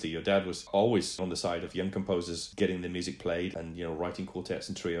 because obviously your dad was always on the side of young composers getting their music played and, you know, writing quartets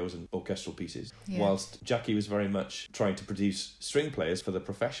and trios and orchestral pieces, whilst Jackie was very much trying to produce string players for the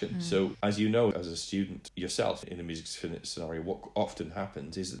profession. So, as you know, as a student yourself in a music scenario, what often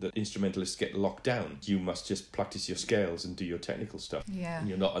happens is that instrumentalists get locked down. You must just practice your scales and do your technical stuff. Yeah. And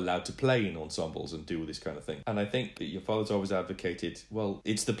you're not allowed to play in ensembles and do all this kind of thing. And I think that your father's always advocated, well,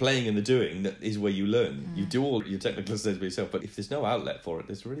 it's the playing and the doing that is where you learn. You do all your technical studies by yourself, but if there's no outlet for it,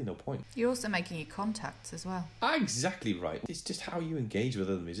 there's really no point. You're also making your contacts as well. Exactly right. It's just how you engage with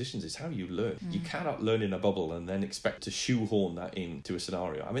other musicians. It's how you learn. You cannot learn in a bubble and then expect to shoehorn that into a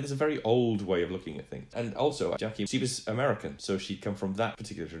scenario. I mean, there's a very old way of looking at things. And also, Jackie, she was American, so she'd come from that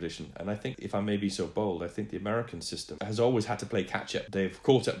particular tradition. And I think, if I may be so bold, I think the American system has always had to play catch-up. They've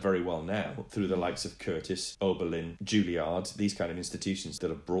caught up very well now through the likes of Curtis, Oberlin, Juilliard, these kind of institutions that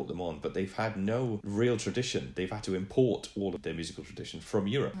have brought them on. But they've had no real tradition. They've had to import all of their musical tradition from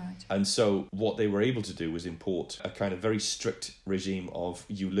Europe. Right. And so what they were able to do was import a kind of very strict regime of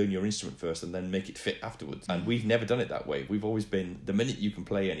you learn your instrument first and then make it fit afterwards. And we've never done it that way. We've always been, the minute you can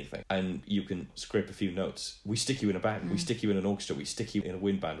play anything and you can scrape a few notes, we stick you in a band, we stick you in an orchestra, we stick you in a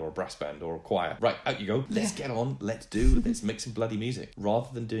wind band or a brass band or a choir. Right, out you go. Let's get on, let's make some bloody music, rather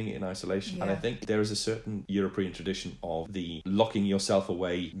than doing it in isolation. Yeah. And I think there is a certain European tradition of the locking yourself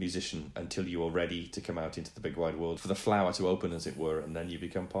away musician until you are ready to come out out into the big wide world, for the flower to open, as it were, and then you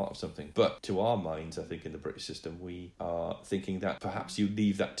become part of something. But to our minds, I think in the British system, we are thinking that perhaps you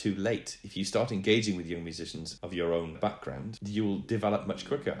leave that too late. If you start engaging with young musicians of your own background, you'll develop much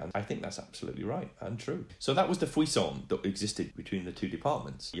quicker. And I think that's absolutely right and true. So that was the fouisson that existed between the two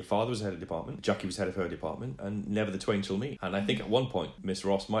departments. Your father was head of department, Jackie was head of her department, and never the twain shall meet. And I think at one point, Miss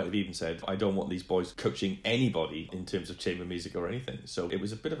Ross might have even said, I don't want these boys coaching anybody in terms of chamber music or anything. So it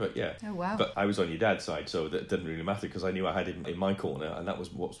was a bit of a, yeah. Oh, wow. But I was on your dad's side, so that didn't really matter because I knew I had him in my corner, and that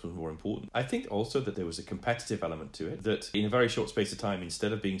was what was more important. I think also that there was a competitive element to it, that in a very short space of time,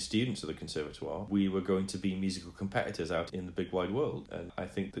 instead of being students of the conservatoire, we were going to be musical competitors out in the big wide world. And I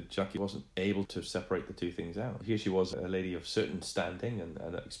think that Jackie wasn't able to separate the two things out. Here she was, a lady of certain standing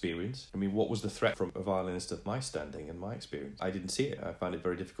and experience. I mean, what was the threat from a violinist of my standing and my experience? I didn't see it. I found it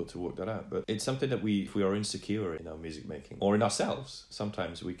very difficult to work that out. But it's something that if we are insecure in our music making, or in ourselves,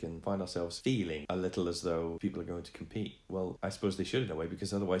 sometimes we can find ourselves feeling a little as though people are going to compete. Well, I suppose they should in a way,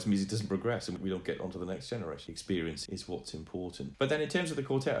 because otherwise music doesn't progress and we don't get onto the next generation. Experience is what's important. But then in terms of the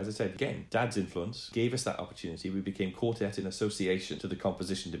quartet, as I said, again, Dad's influence gave us that opportunity. We became quartet in association to the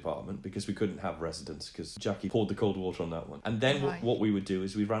composition department because we couldn't have residents, because Jackie poured the cold water on that one. And then what we would do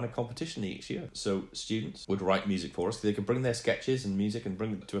is we ran a competition each year. So students would write music for us. They could bring their sketches and music and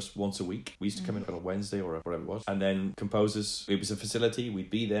bring it to us once a week. We used to come in on a Wednesday or whatever it was. And then composers, it was a facility. We'd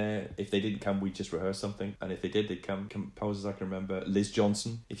be there. If they didn't come, we'd just rehearse something. And if they did, they'd come. Composers I can remember, Liz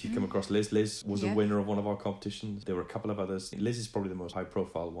Johnson. If you come across Liz was a winner of one of our competitions. There were a couple of others. Liz is probably the most high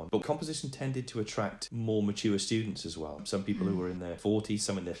profile one. But composition tended to attract more mature students as well. Some people who were in their 40s,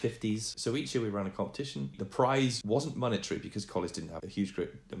 some in their 50s. So each year we ran a competition. The prize wasn't monetary because college didn't have a huge great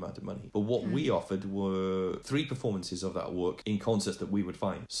amount of money. But what we offered were 3 performances of that work in concerts that we would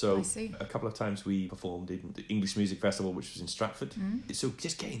find. So a couple of times we performed in the English Music Festival, which was in Stratford. So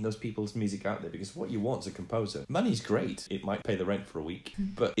just getting those people's music out there, because what you want as a composer, money's great. It might pay the rent for a week,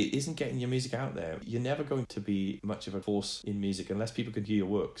 but it isn't getting your music out there. You're never going to be much of a force in music unless people can hear your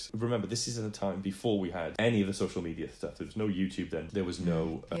works. Remember, this is at a time before we had any of the social media stuff. There was no YouTube then. There was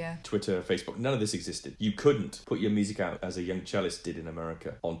no Twitter, Facebook. None of this existed. You couldn't put your music out as a young cellist did in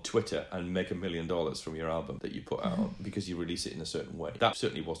America on Twitter and make $1 million from your album that you put out because you release it in a certain way. That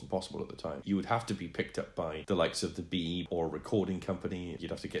certainly wasn't possible at the time. You would have to be picked up by the likes of the Bee or a recording company.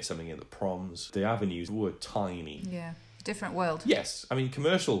 You'd have to get something in the proms. The avenues were tiny. Yeah. Different world. Yes. I mean,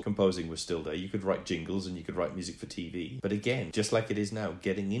 commercial composing was still there. You could write jingles and you could write music for TV. But again, just like it is now,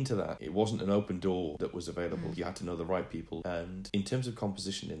 getting into that, it wasn't an open door that was available. You had to know the right people. And in terms of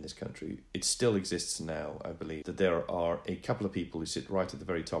composition in this country, it still exists now, I believe, that there are a couple of people who sit right at the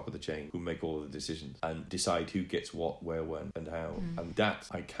very top of the chain who make all of the decisions and decide who gets what, where, when, and how. And that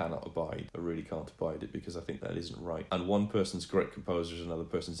I cannot abide. I really can't abide it, because I think that isn't right. And one person's great composer is another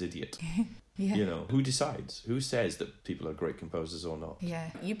person's idiot. Yeah. You know, who decides? Who says that people are great composers or not? Yeah.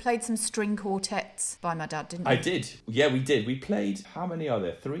 You played some string quartets by my dad, didn't you? I did. Yeah, we did. We played, how many are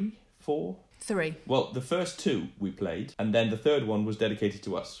there? 3? 4? 3. Well, the first 2 we played, and then the third one was dedicated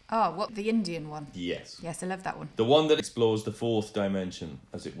to us. Oh, what, the Indian one? Yes. Yes, I love that one. The one that explores the 4th dimension,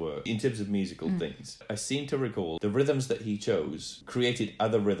 as it were, in terms of musical things. I seem to recall the rhythms that he chose created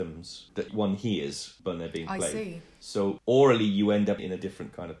other rhythms that one hears when they're being played. I see. So orally you end up in a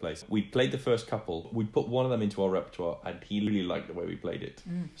different kind of place. We played the first couple. We put one of them into our repertoire and he really liked the way we played it.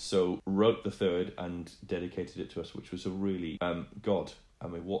 So wrote the third and dedicated it to us, which was a really, God, I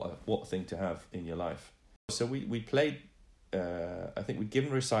mean, what a thing to have in your life. So we played, I think we'd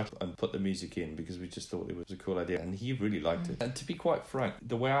given a recital and put the music in because we just thought it was a cool idea, and he really liked it. And to be quite frank,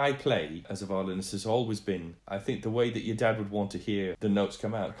 the way I play as a violinist has always been, I think, the way that your dad would want to hear the notes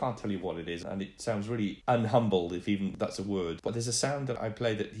come out. I can't tell you what it is, and it sounds really unhumbled, if even that's a word, but there's a sound that I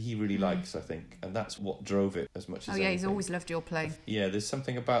play that he really likes, I think, and that's what drove it as much as anything. He's always loved your playing. Yeah, there's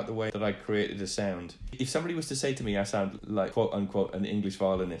something about the way that I created a sound. If somebody was to say to me I sound like, quote unquote, an English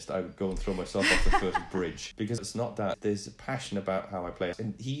violinist, I would go and throw myself off the first bridge, because it's not that. There's a passion about how I play,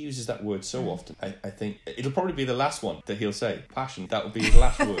 and he uses that word so often. I think it'll probably be the last one that he'll say. Passion, that will be his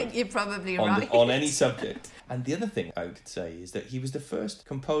last word. You're probably on right. On any subject. And the other thing I could say is that he was the first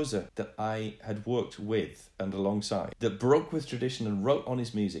composer that I had worked with and alongside that broke with tradition and wrote on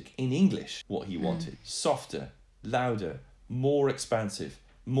his music in English what he wanted. Softer, louder, more expansive,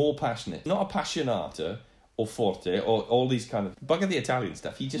 more passionate. Not a passionata or forte or all these kind of bugger the Italian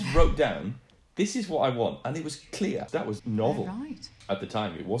stuff. He just wrote down, this is what I want. And it was clear. That was novel. Right. at the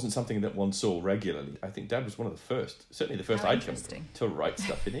time. It wasn't something that one saw regularly. I think Dad was one of the first, certainly the first I'd come to write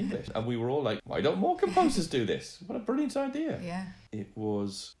stuff in English. And we were all like, why don't more composers do this? What a brilliant idea. Yeah. It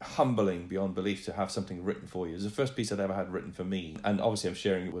was humbling beyond belief to have something written for you. It was the first piece I'd ever had written for me. And obviously I'm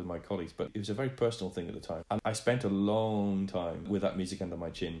sharing it with my colleagues, but it was a very personal thing at the time. And I spent a long time with that music under my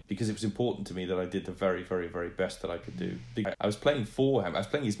chin because it was important to me that I did the very, very, very best that I could do. I was playing for him. I was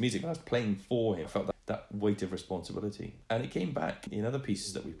playing his music, but I was playing for him. I felt that weight of responsibility. And it came back in other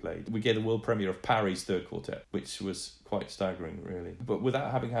pieces that we played. We get a world premiere of Parry's Third Quartet, which was quite staggering, really. But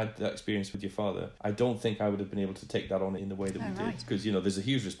without having had that experience with your father, I don't think I would have been able to take that on in the way that we did. Because, there's a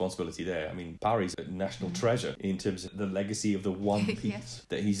huge responsibility there. I mean, Parry's a national treasure in terms of the legacy of the one piece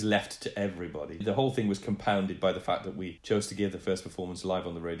that he's left to everybody. The whole thing was compounded by the fact that we chose to give the first performance live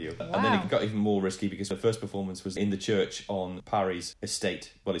on the radio. Wow. And then it got even more risky because the first performance was in the church on Parry's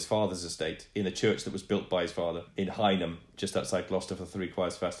estate, well, his father's estate, in a church that was built by his father in Hynham, just outside Gloucester for the Three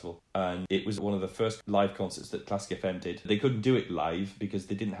Choirs Festival. And it was one of the first live concerts that Classic FM did. They couldn't do it live because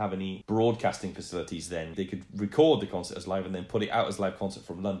they didn't have any broadcasting facilities then. They could record the concert as live and then put it out as live concert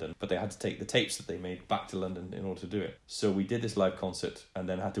from London, but they had to take the tapes that they made back to London in order to do it. So we did this live concert and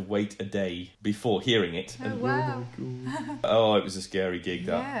then had to wait a day before hearing it. Oh, wow. Oh, it was a scary gig,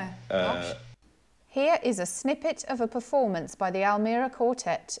 that. Yeah. Here is a snippet of a performance by the Almira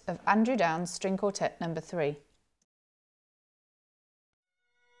Quartet of Andrew Downes String Quartet No. 3.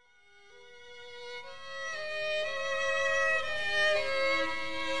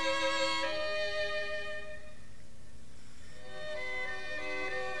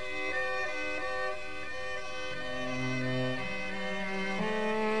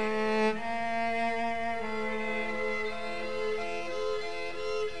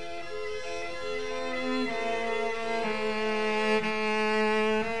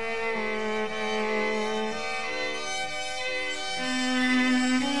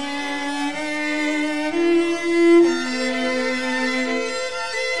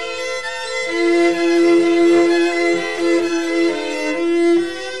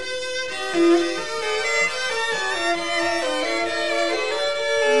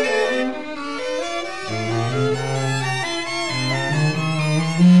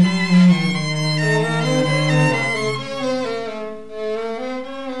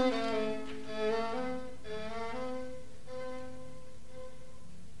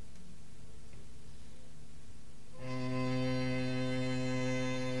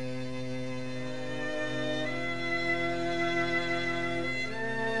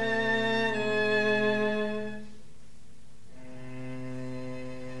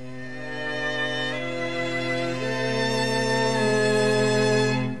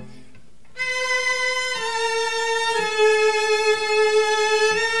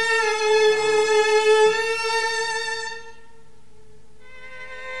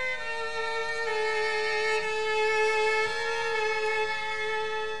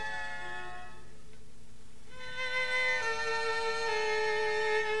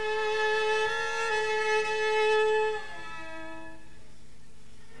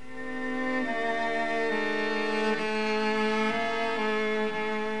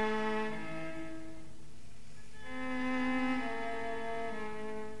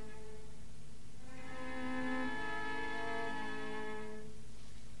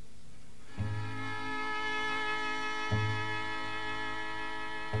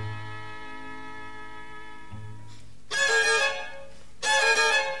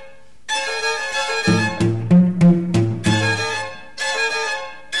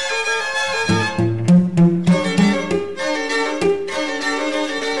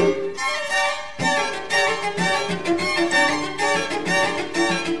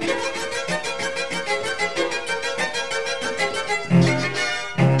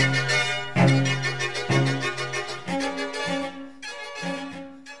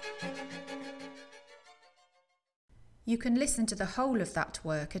 You can listen to the whole of that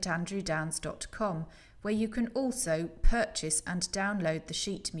work at andrewdownes.com, where you can also purchase and download the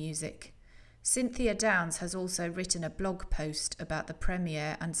sheet music. Cynthia Downes has also written a blog post about the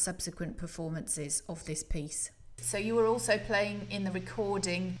premiere and subsequent performances of this piece. So you were also playing in the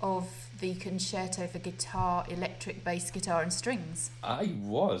recording of the concerto for guitar, electric bass guitar and strings. I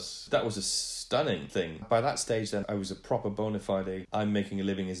was. That was a stunning thing. By that stage then, I was a proper bona fide, I'm making a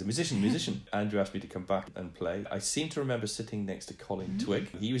living as a musician. Andrew asked me to come back and play. I seem to remember sitting next to Colin Twigg.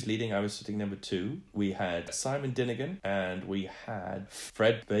 He was leading, I was sitting number 2. We had Simon Dinnigan and we had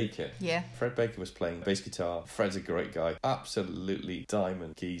Fred Baker. Yeah. Fred Baker was playing bass guitar. Fred's a great guy. Absolutely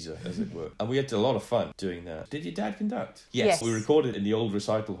diamond geezer, as it were. And we had a lot of fun doing that. Did you your dad conduct? Yes. Yes. We recorded in the old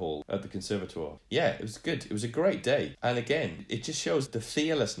recital hall at the Conservatoire. Yeah, it was good. It was a great day. And again, it just shows the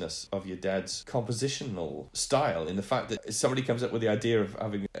fearlessness of your dad's compositional style in the fact that somebody comes up with the idea of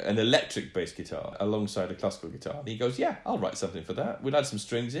having an electric bass guitar alongside a classical guitar. And he goes, yeah, I'll write something for that. We'll add some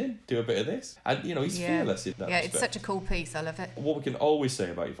strings in, do a bit of this. And, he's fearless in that Yeah, respect. it's such a cool piece. I love it. What we can always say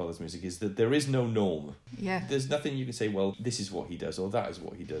about your father's music is that there is no norm. Yeah. There's nothing you can say, well, this is what he does or that is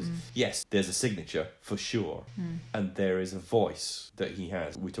what he does. Yes, there's a signature for sure. And there is a voice that he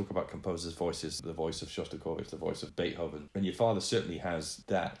has. We talk about composers' voices, the voice of Shostakovich, the voice of Beethoven. And your father certainly has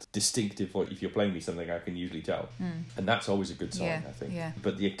that distinctive voice. If you're playing me something, I can usually tell. And that's always a good sign, I think. Yeah.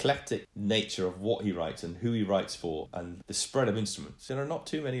 But the eclectic nature of what he writes and who he writes for and the spread of instruments, there are not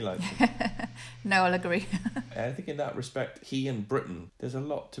too many like him. No, I'll agree. And I think in that respect, he and Britten, there's a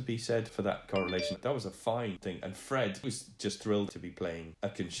lot to be said for that correlation. That was a fine thing. And Fred was just thrilled to be playing a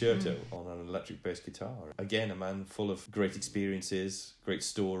concerto on an electric bass guitar. Again, a man full of great experiences, great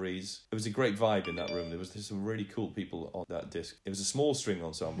stories. It was a great vibe in that room. There's some really cool people on that disc. It was a small string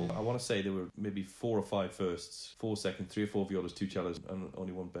ensemble. I want to say there were maybe 4 or 5 firsts, 4 seconds, 3 or 4 violas, 2 cellos, and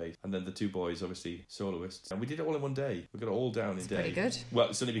only 1 bass. And then the 2 boys, obviously soloists. And we did it all in one day. We got it all down in a day. Pretty good. Well,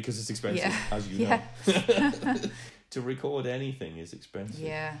 it's only because it's expensive, as you Yeah. know. To record anything is expensive.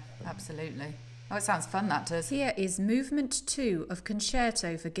 Yeah, absolutely. Oh, it sounds fun, that does. Here is Movement 2 of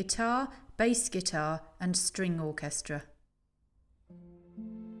Concerto for Guitar, Bass Guitar and String Orchestra.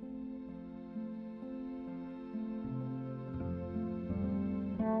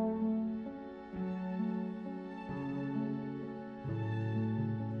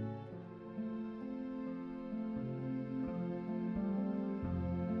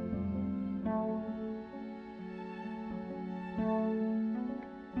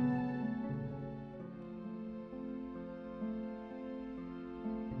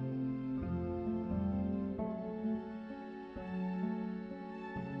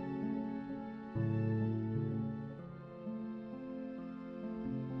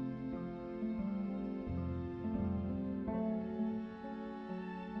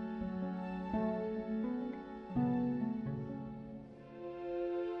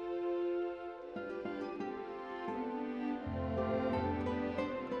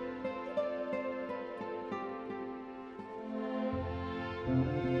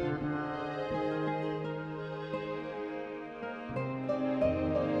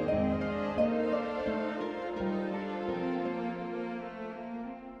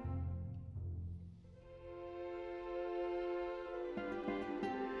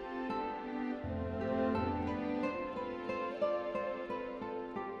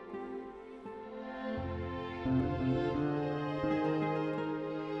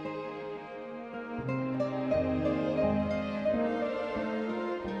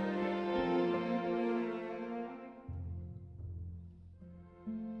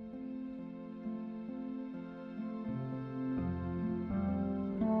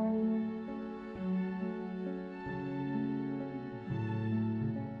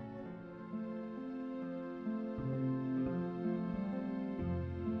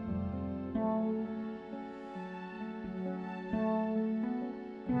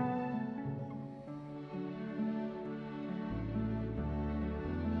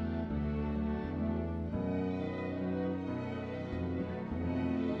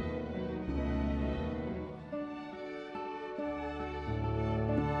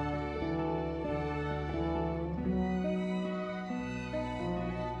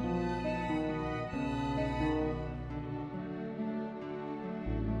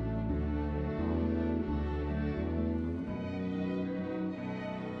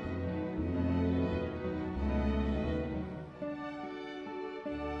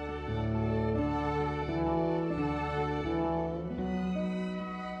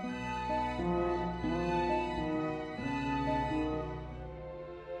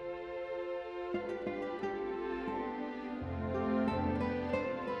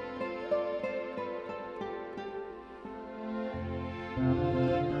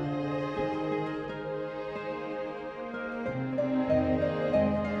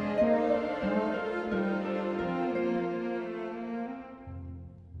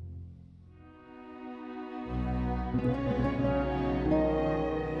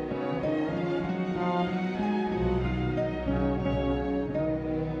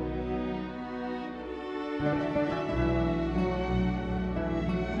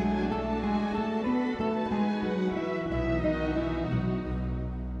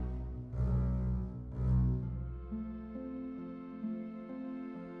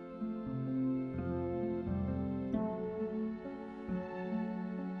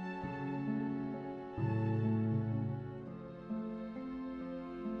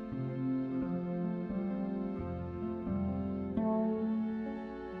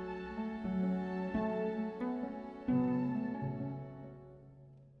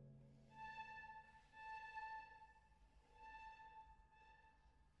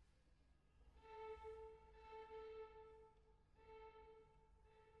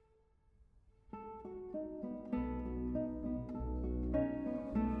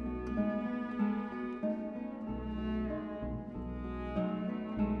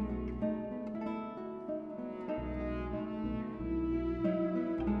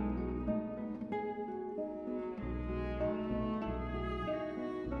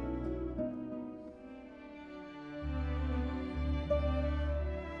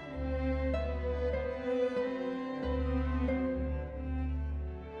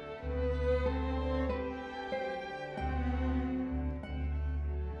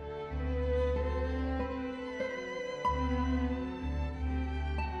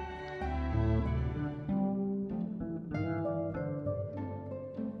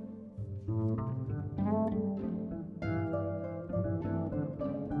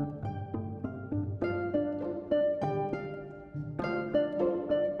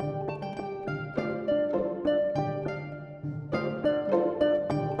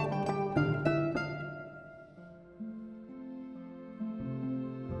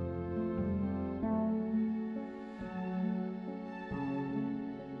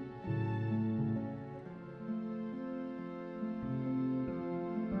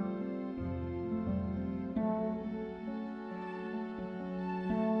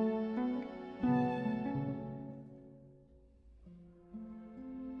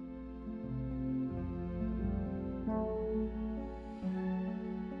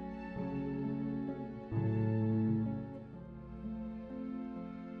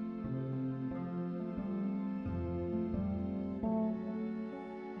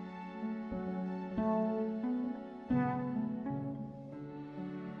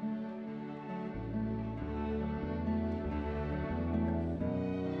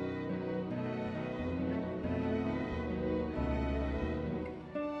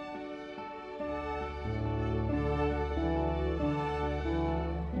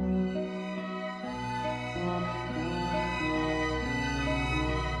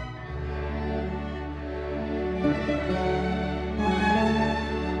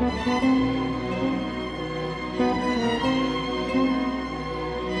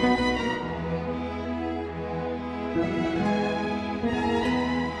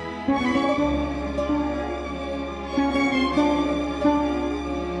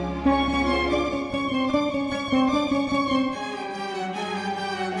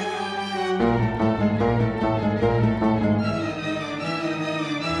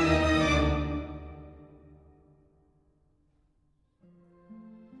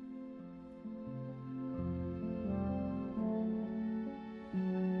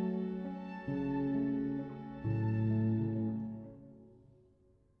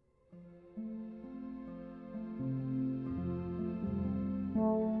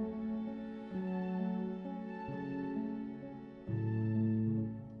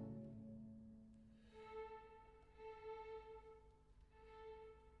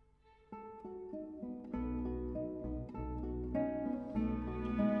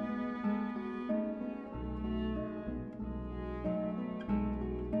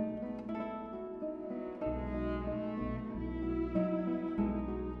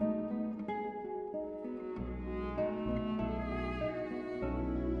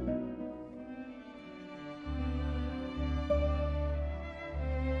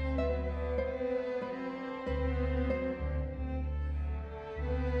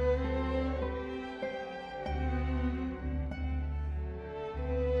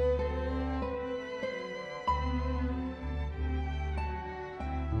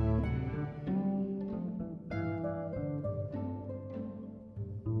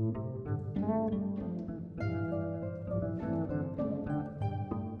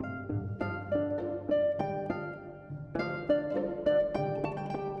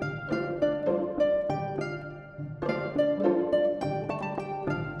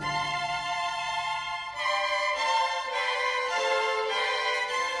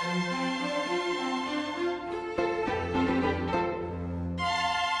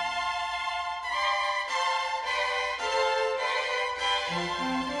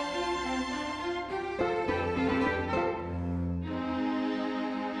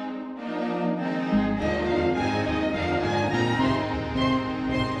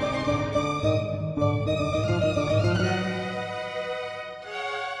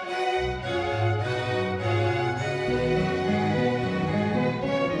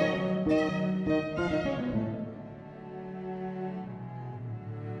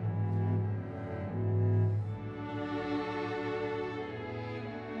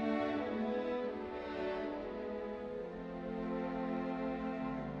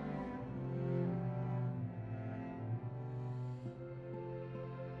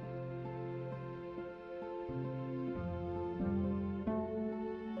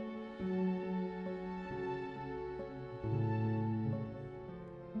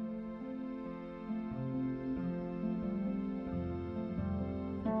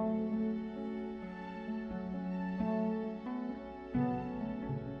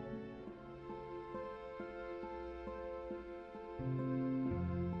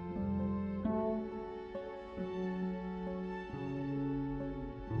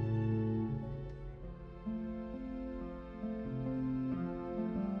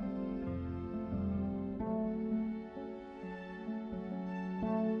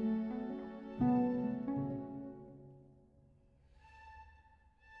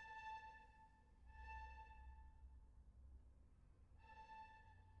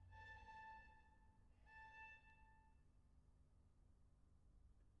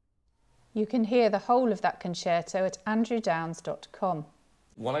 You can hear the whole of that concerto at andrewdownes.com.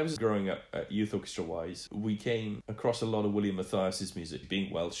 When I was growing up, youth orchestra-wise, we came across a lot of William Matthias's music. Being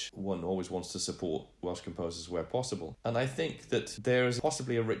Welsh, one always wants to support Welsh composers where possible. And I think that there is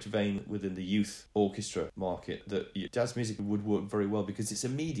possibly a rich vein within the youth orchestra market that jazz music would work very well because it's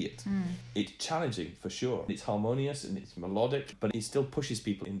immediate. It's challenging, for sure. It's harmonious and it's melodic, but it still pushes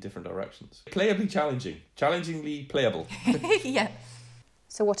people in different directions. Playably challenging. Challengingly playable. Yeah.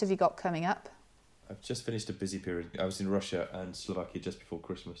 So what have you got coming up? I've just finished a busy period. I was in Russia and Slovakia just before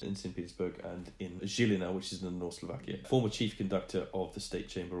Christmas, in St. Petersburg and in Žilina, which is in North Slovakia. Former chief conductor of the State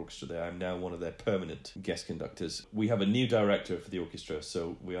Chamber Orchestra there. I'm now one of their permanent guest conductors. We have a new director for the orchestra,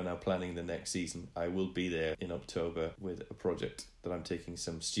 so we are now planning the next season. I will be there in October with a project that I'm taking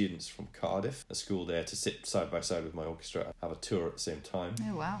some students from Cardiff, a school there, to sit side by side with my orchestra and have a tour at the same time.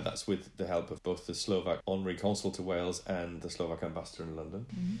 Oh, wow. That's with the help of both the Slovak Honorary Consul to Wales and the Slovak Ambassador in London,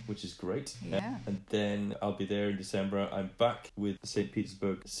 which is great. Yeah. And and then I'll be there in December. I'm back with the St.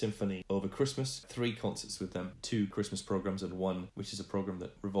 Petersburg Symphony over Christmas. 3 concerts with them, 2 Christmas programs and 1 which is a program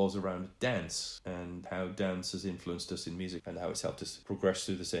that revolves around dance and how dance has influenced us in music and how it's helped us progress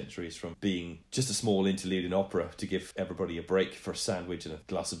through the centuries from being just a small interlude in opera to give everybody a break for a sandwich and a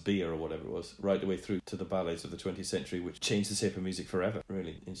glass of beer or whatever it was, right the way through to the ballets of the 20th century, which changed the shape of music forever,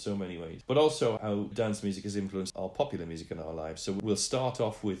 really, in so many ways. But also how dance music has influenced our popular music in our lives. So we'll start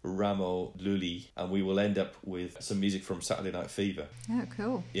off with Rameau Lully, and we will end up with some music from Saturday Night Fever. Oh,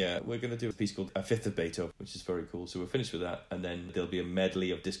 cool. Yeah, we're going to do a piece called A Fifth of Beethoven, which is very cool. So we'll finish with that, and then there'll be a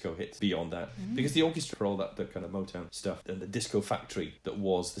medley of disco hits beyond that. Because the orchestra for all that kind of Motown stuff and the disco factory that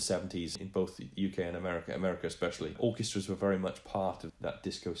was the 70s in both the UK and America especially, orchestras were very much part of that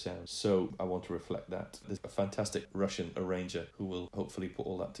disco sound. So I want to reflect that. There's a fantastic Russian arranger who will hopefully put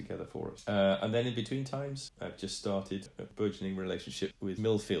all that together for us. And then in between times, I've just started a burgeoning relationship with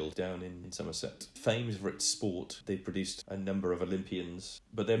Millfield down in Somerset. Famed for its sport, they produced a number of Olympians,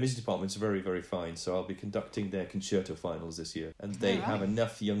 but their music department's very, very fine, so I'll be conducting their concerto finals this year. And they have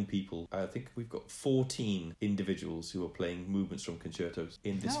enough young people. I think we've got 14 individuals who are playing movements from concertos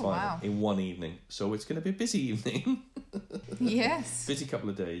in this final in one evening. So it's going to be a busy evening. Yes. Busy couple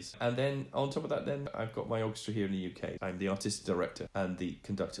of days. And then on top of that, then I've got my orchestra here in the UK. I'm the artistic director and the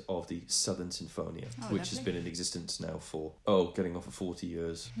conductor of the Southern Sinfonia, which has been in existence now for, getting on for 40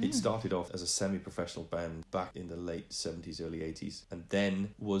 years. It started off as a semi-professional band back in the late 70s, early 80s, and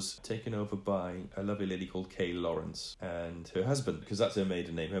then was taken over by a lovely lady called Kay Lawrence and her husband, because that's her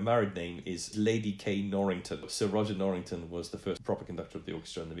maiden name. Her married name is Lady Kay Norrington. Sir Roger Norrington was the first proper conductor of the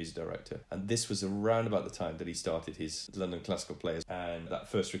orchestra and the music director. And this was around about the time that he started his London Classical Players and that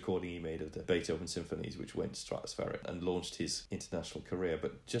first recording he made of the Beethoven symphonies, which went stratospheric and launched his international career.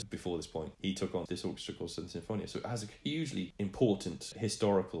 But just before this point, he took on this orchestra called Southern Sinfonia. So it has a hugely important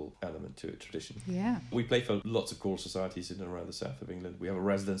historical element to it, tradition. Yeah. We play for lots of choral societies in and around the south of England. We have a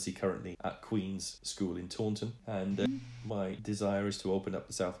residency currently at Queen's School in Taunton, and my desire is to open up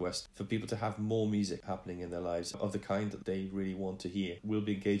the southwest for people to have more music happening in their lives of the kind that they really want to hear. We'll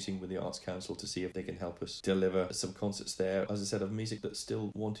be engaging with the Arts Council to see if they can help us deliver some concerts there, as I said, of music that's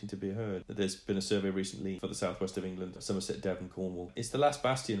still wanting to be heard. There's been a survey recently for the southwest of England, Somerset, Devon, Cornwall. It's the last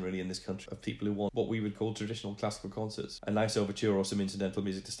bastion really in this country of people who want what we would call traditional classical concerts. A nice overture or some incidental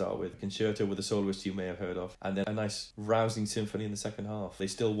music to start with, a concerto with a soloist you may have heard of, and then a nice rousing symphony in the second half. They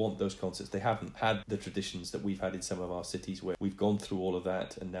still want those concerts. They haven't had the traditions that we've had in some of our cities where we've gone through all of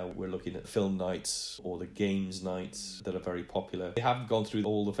that, and now we're looking at film nights or the games nights that are very popular. They haven't gone through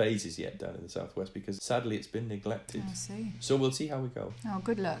all the phases yet down in the southwest because sadly it's been neglected. I see. So we'll see how we go. Oh,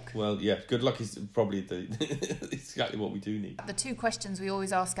 good luck. Well, yeah, good luck is probably exactly what we do need. The 2 questions we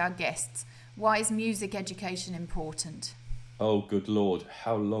always ask our guests: why is music education important? Oh, good Lord,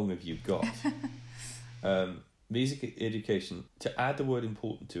 how long have you got? Music education, to add the word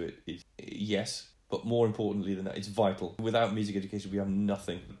important to it, is yes, but more importantly than that, it's vital. Without music education, we have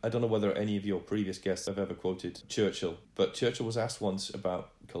nothing. I don't know whether any of your previous guests have ever quoted Churchill, but Churchill was asked once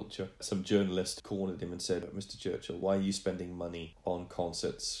about culture. Some journalist cornered him and said, Mr. Churchill, why are you spending money on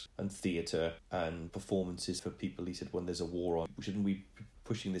concerts and theatre and performances for people? He said, when there's a war on, shouldn't we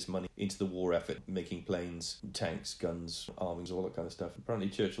pushing this money into the war effort, making planes, tanks, guns, armings, all that kind of stuff? Apparently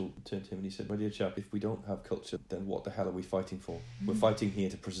Churchill turned to him and he said, my dear chap, if we don't have culture, then what the hell are we fighting for? We're fighting here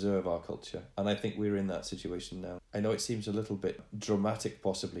to preserve our culture. And I think we're in that situation now. I know it seems a little bit dramatic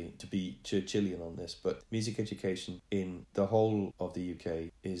possibly to be Churchillian on this, but music education in the whole of the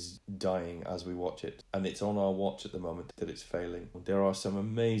UK is dying as we watch it. And it's on our watch at the moment that it's failing. There are some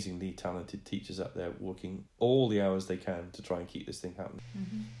amazingly talented teachers out there working all the hours they can to try and keep this thing happening.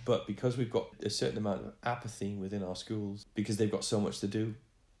 But because we've got a certain amount of apathy within our schools, because they've got so much to do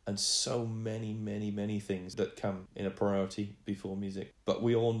and so many things that come in a priority before music. But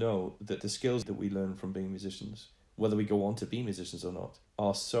we all know that the skills that we learn from being musicians, whether we go on to be musicians or not,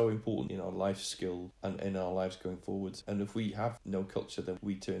 are so important in our life skill and in our lives going forwards. And if we have no culture, then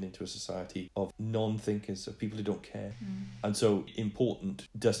we turn into a society of non-thinkers, of people who don't care. And so important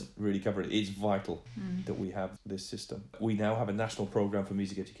doesn't really cover it. It's vital that we have this system. We now have a national programme for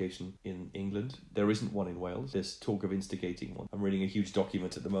music education in England. There isn't one in Wales. There's talk of instigating one. I'm reading a huge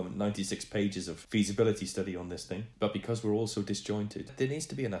document at the moment, 96 pages of feasibility study on this thing. But because we're all so disjointed, there needs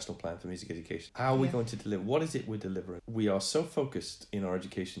to be a national plan for music education. How are we going to deliver? What is it we're delivering? We are so focused in our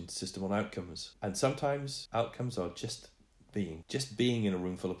education system on outcomes, and sometimes outcomes are just being in a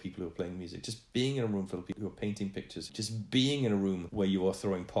room full of people who are playing music, just being in a room full of people who are painting pictures, just being in a room where you are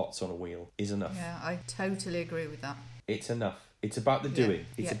throwing pots on a wheel is enough. Yeah, I totally agree with that. It's enough. It's about the doing.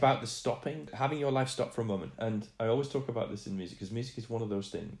 It's Yeah. about the stopping, having your life stop for a moment. And I always talk about this in music because music is one of those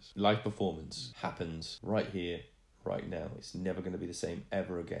things. Live performance happens right here, right now. It's never going to be the same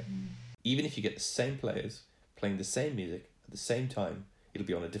ever again. Even if you get the same players playing the same music at the same time, it'll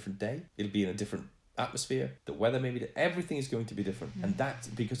be on a different day. It'll be in a different atmosphere. The weather may be everything is going to be different. And that's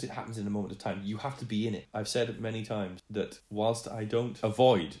because it happens in a moment of time. You have to be in it. I've said it many times that whilst I don't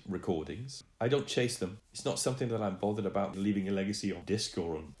avoid recordings, I don't chase them. It's not something that I'm bothered about, leaving a legacy on disc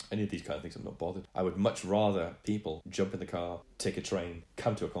or on any of these kind of things. I'm not bothered. I would much rather people jump in the car, take a train,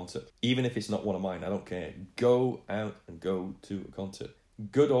 come to a concert. Even if it's not one of mine, I don't care. Go out and go to a concert.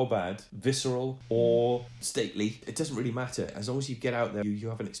 Good or bad, visceral or stately, it doesn't really matter. As long as you get out there, you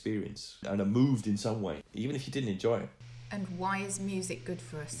have an experience and are moved in some way, even if you didn't enjoy it. And why is music good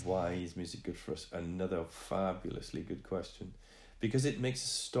for us? Why is music good for us? Another fabulously good question. Because it makes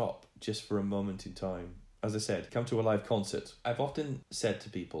us stop just for a moment in time. As I said, come to a live concert. I've often said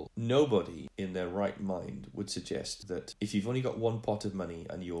to people, nobody in their right mind would suggest that if you've only got one pot of money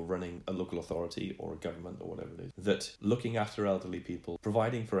and you're running a local authority or a government or whatever it is, that looking after elderly people,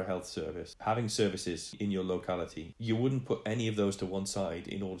 providing for a health service, having services in your locality, you wouldn't put any of those to one side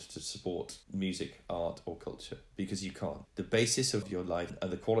in order to support music, art or culture, because you can't. The basis of your life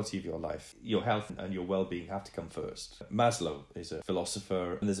and the quality of your life, your health and your well-being have to come first. Maslow is a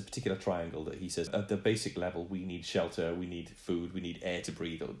philosopher, and there's a particular triangle that he says at the basic level, we need shelter, we need food, we need air to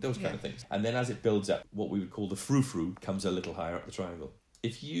breathe, those kind of things. And then as it builds up, what we would call the frou-frou comes a little higher up the triangle.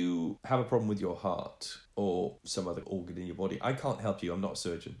 If you have a problem with your heart or some other organ in your body, I can't help you, I'm not a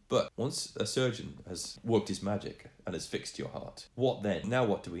surgeon. But once a surgeon has worked his magic and has fixed your heart, what then? Now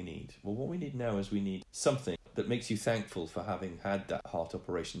what do we need? Well, what we need now is we need something that makes you thankful for having had that heart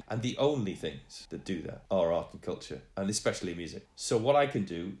operation. And the only things that do that are art and culture, and especially music. So what I can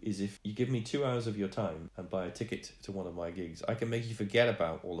do is if you give me 2 hours of your time and buy a ticket to one of my gigs, I can make you forget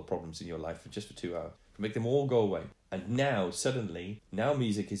about all the problems in your life for just for 2 hours. Make them all go away. And now, suddenly, now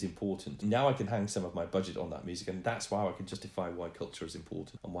music is important. Now I can hang some of my budget on that music, and that's why I can justify why culture is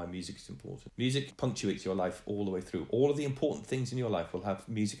important and why music is important. Music punctuates your life all the way through. All of the important things in your life will have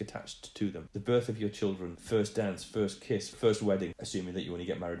music attached to them. The birth of your children, first dance, first kiss, first wedding, assuming that you only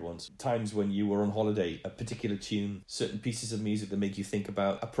get married once. Times when you were on holiday, a particular tune, certain pieces of music that make you think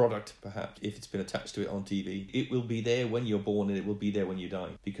about a product, perhaps, if it's been attached to it on TV. It will be there when you're born and it will be there when you die,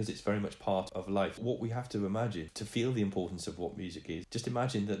 because it's very much part of life. What we have to imagine to feel the importance of what music is, just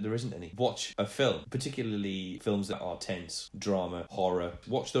imagine that there isn't any. Watch a film, particularly films that are tense, drama, horror.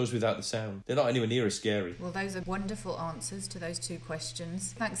 Watch those without the sound. They're not anywhere near as scary. Well, those are wonderful answers to those 2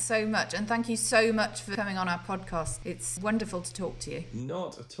 questions. Thanks so much, and thank you so much for coming on our podcast. It's wonderful to talk to you.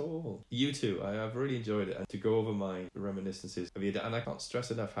 Not at all. You too. I've really enjoyed it, and to go over my reminiscences of your dad. And I can't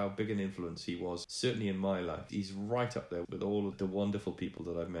stress enough how big an influence he was, certainly in my life. He's right up there with all of the wonderful people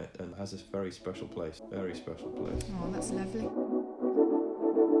that I've met, and has a very special place. Very special place. Oh, that's lovely.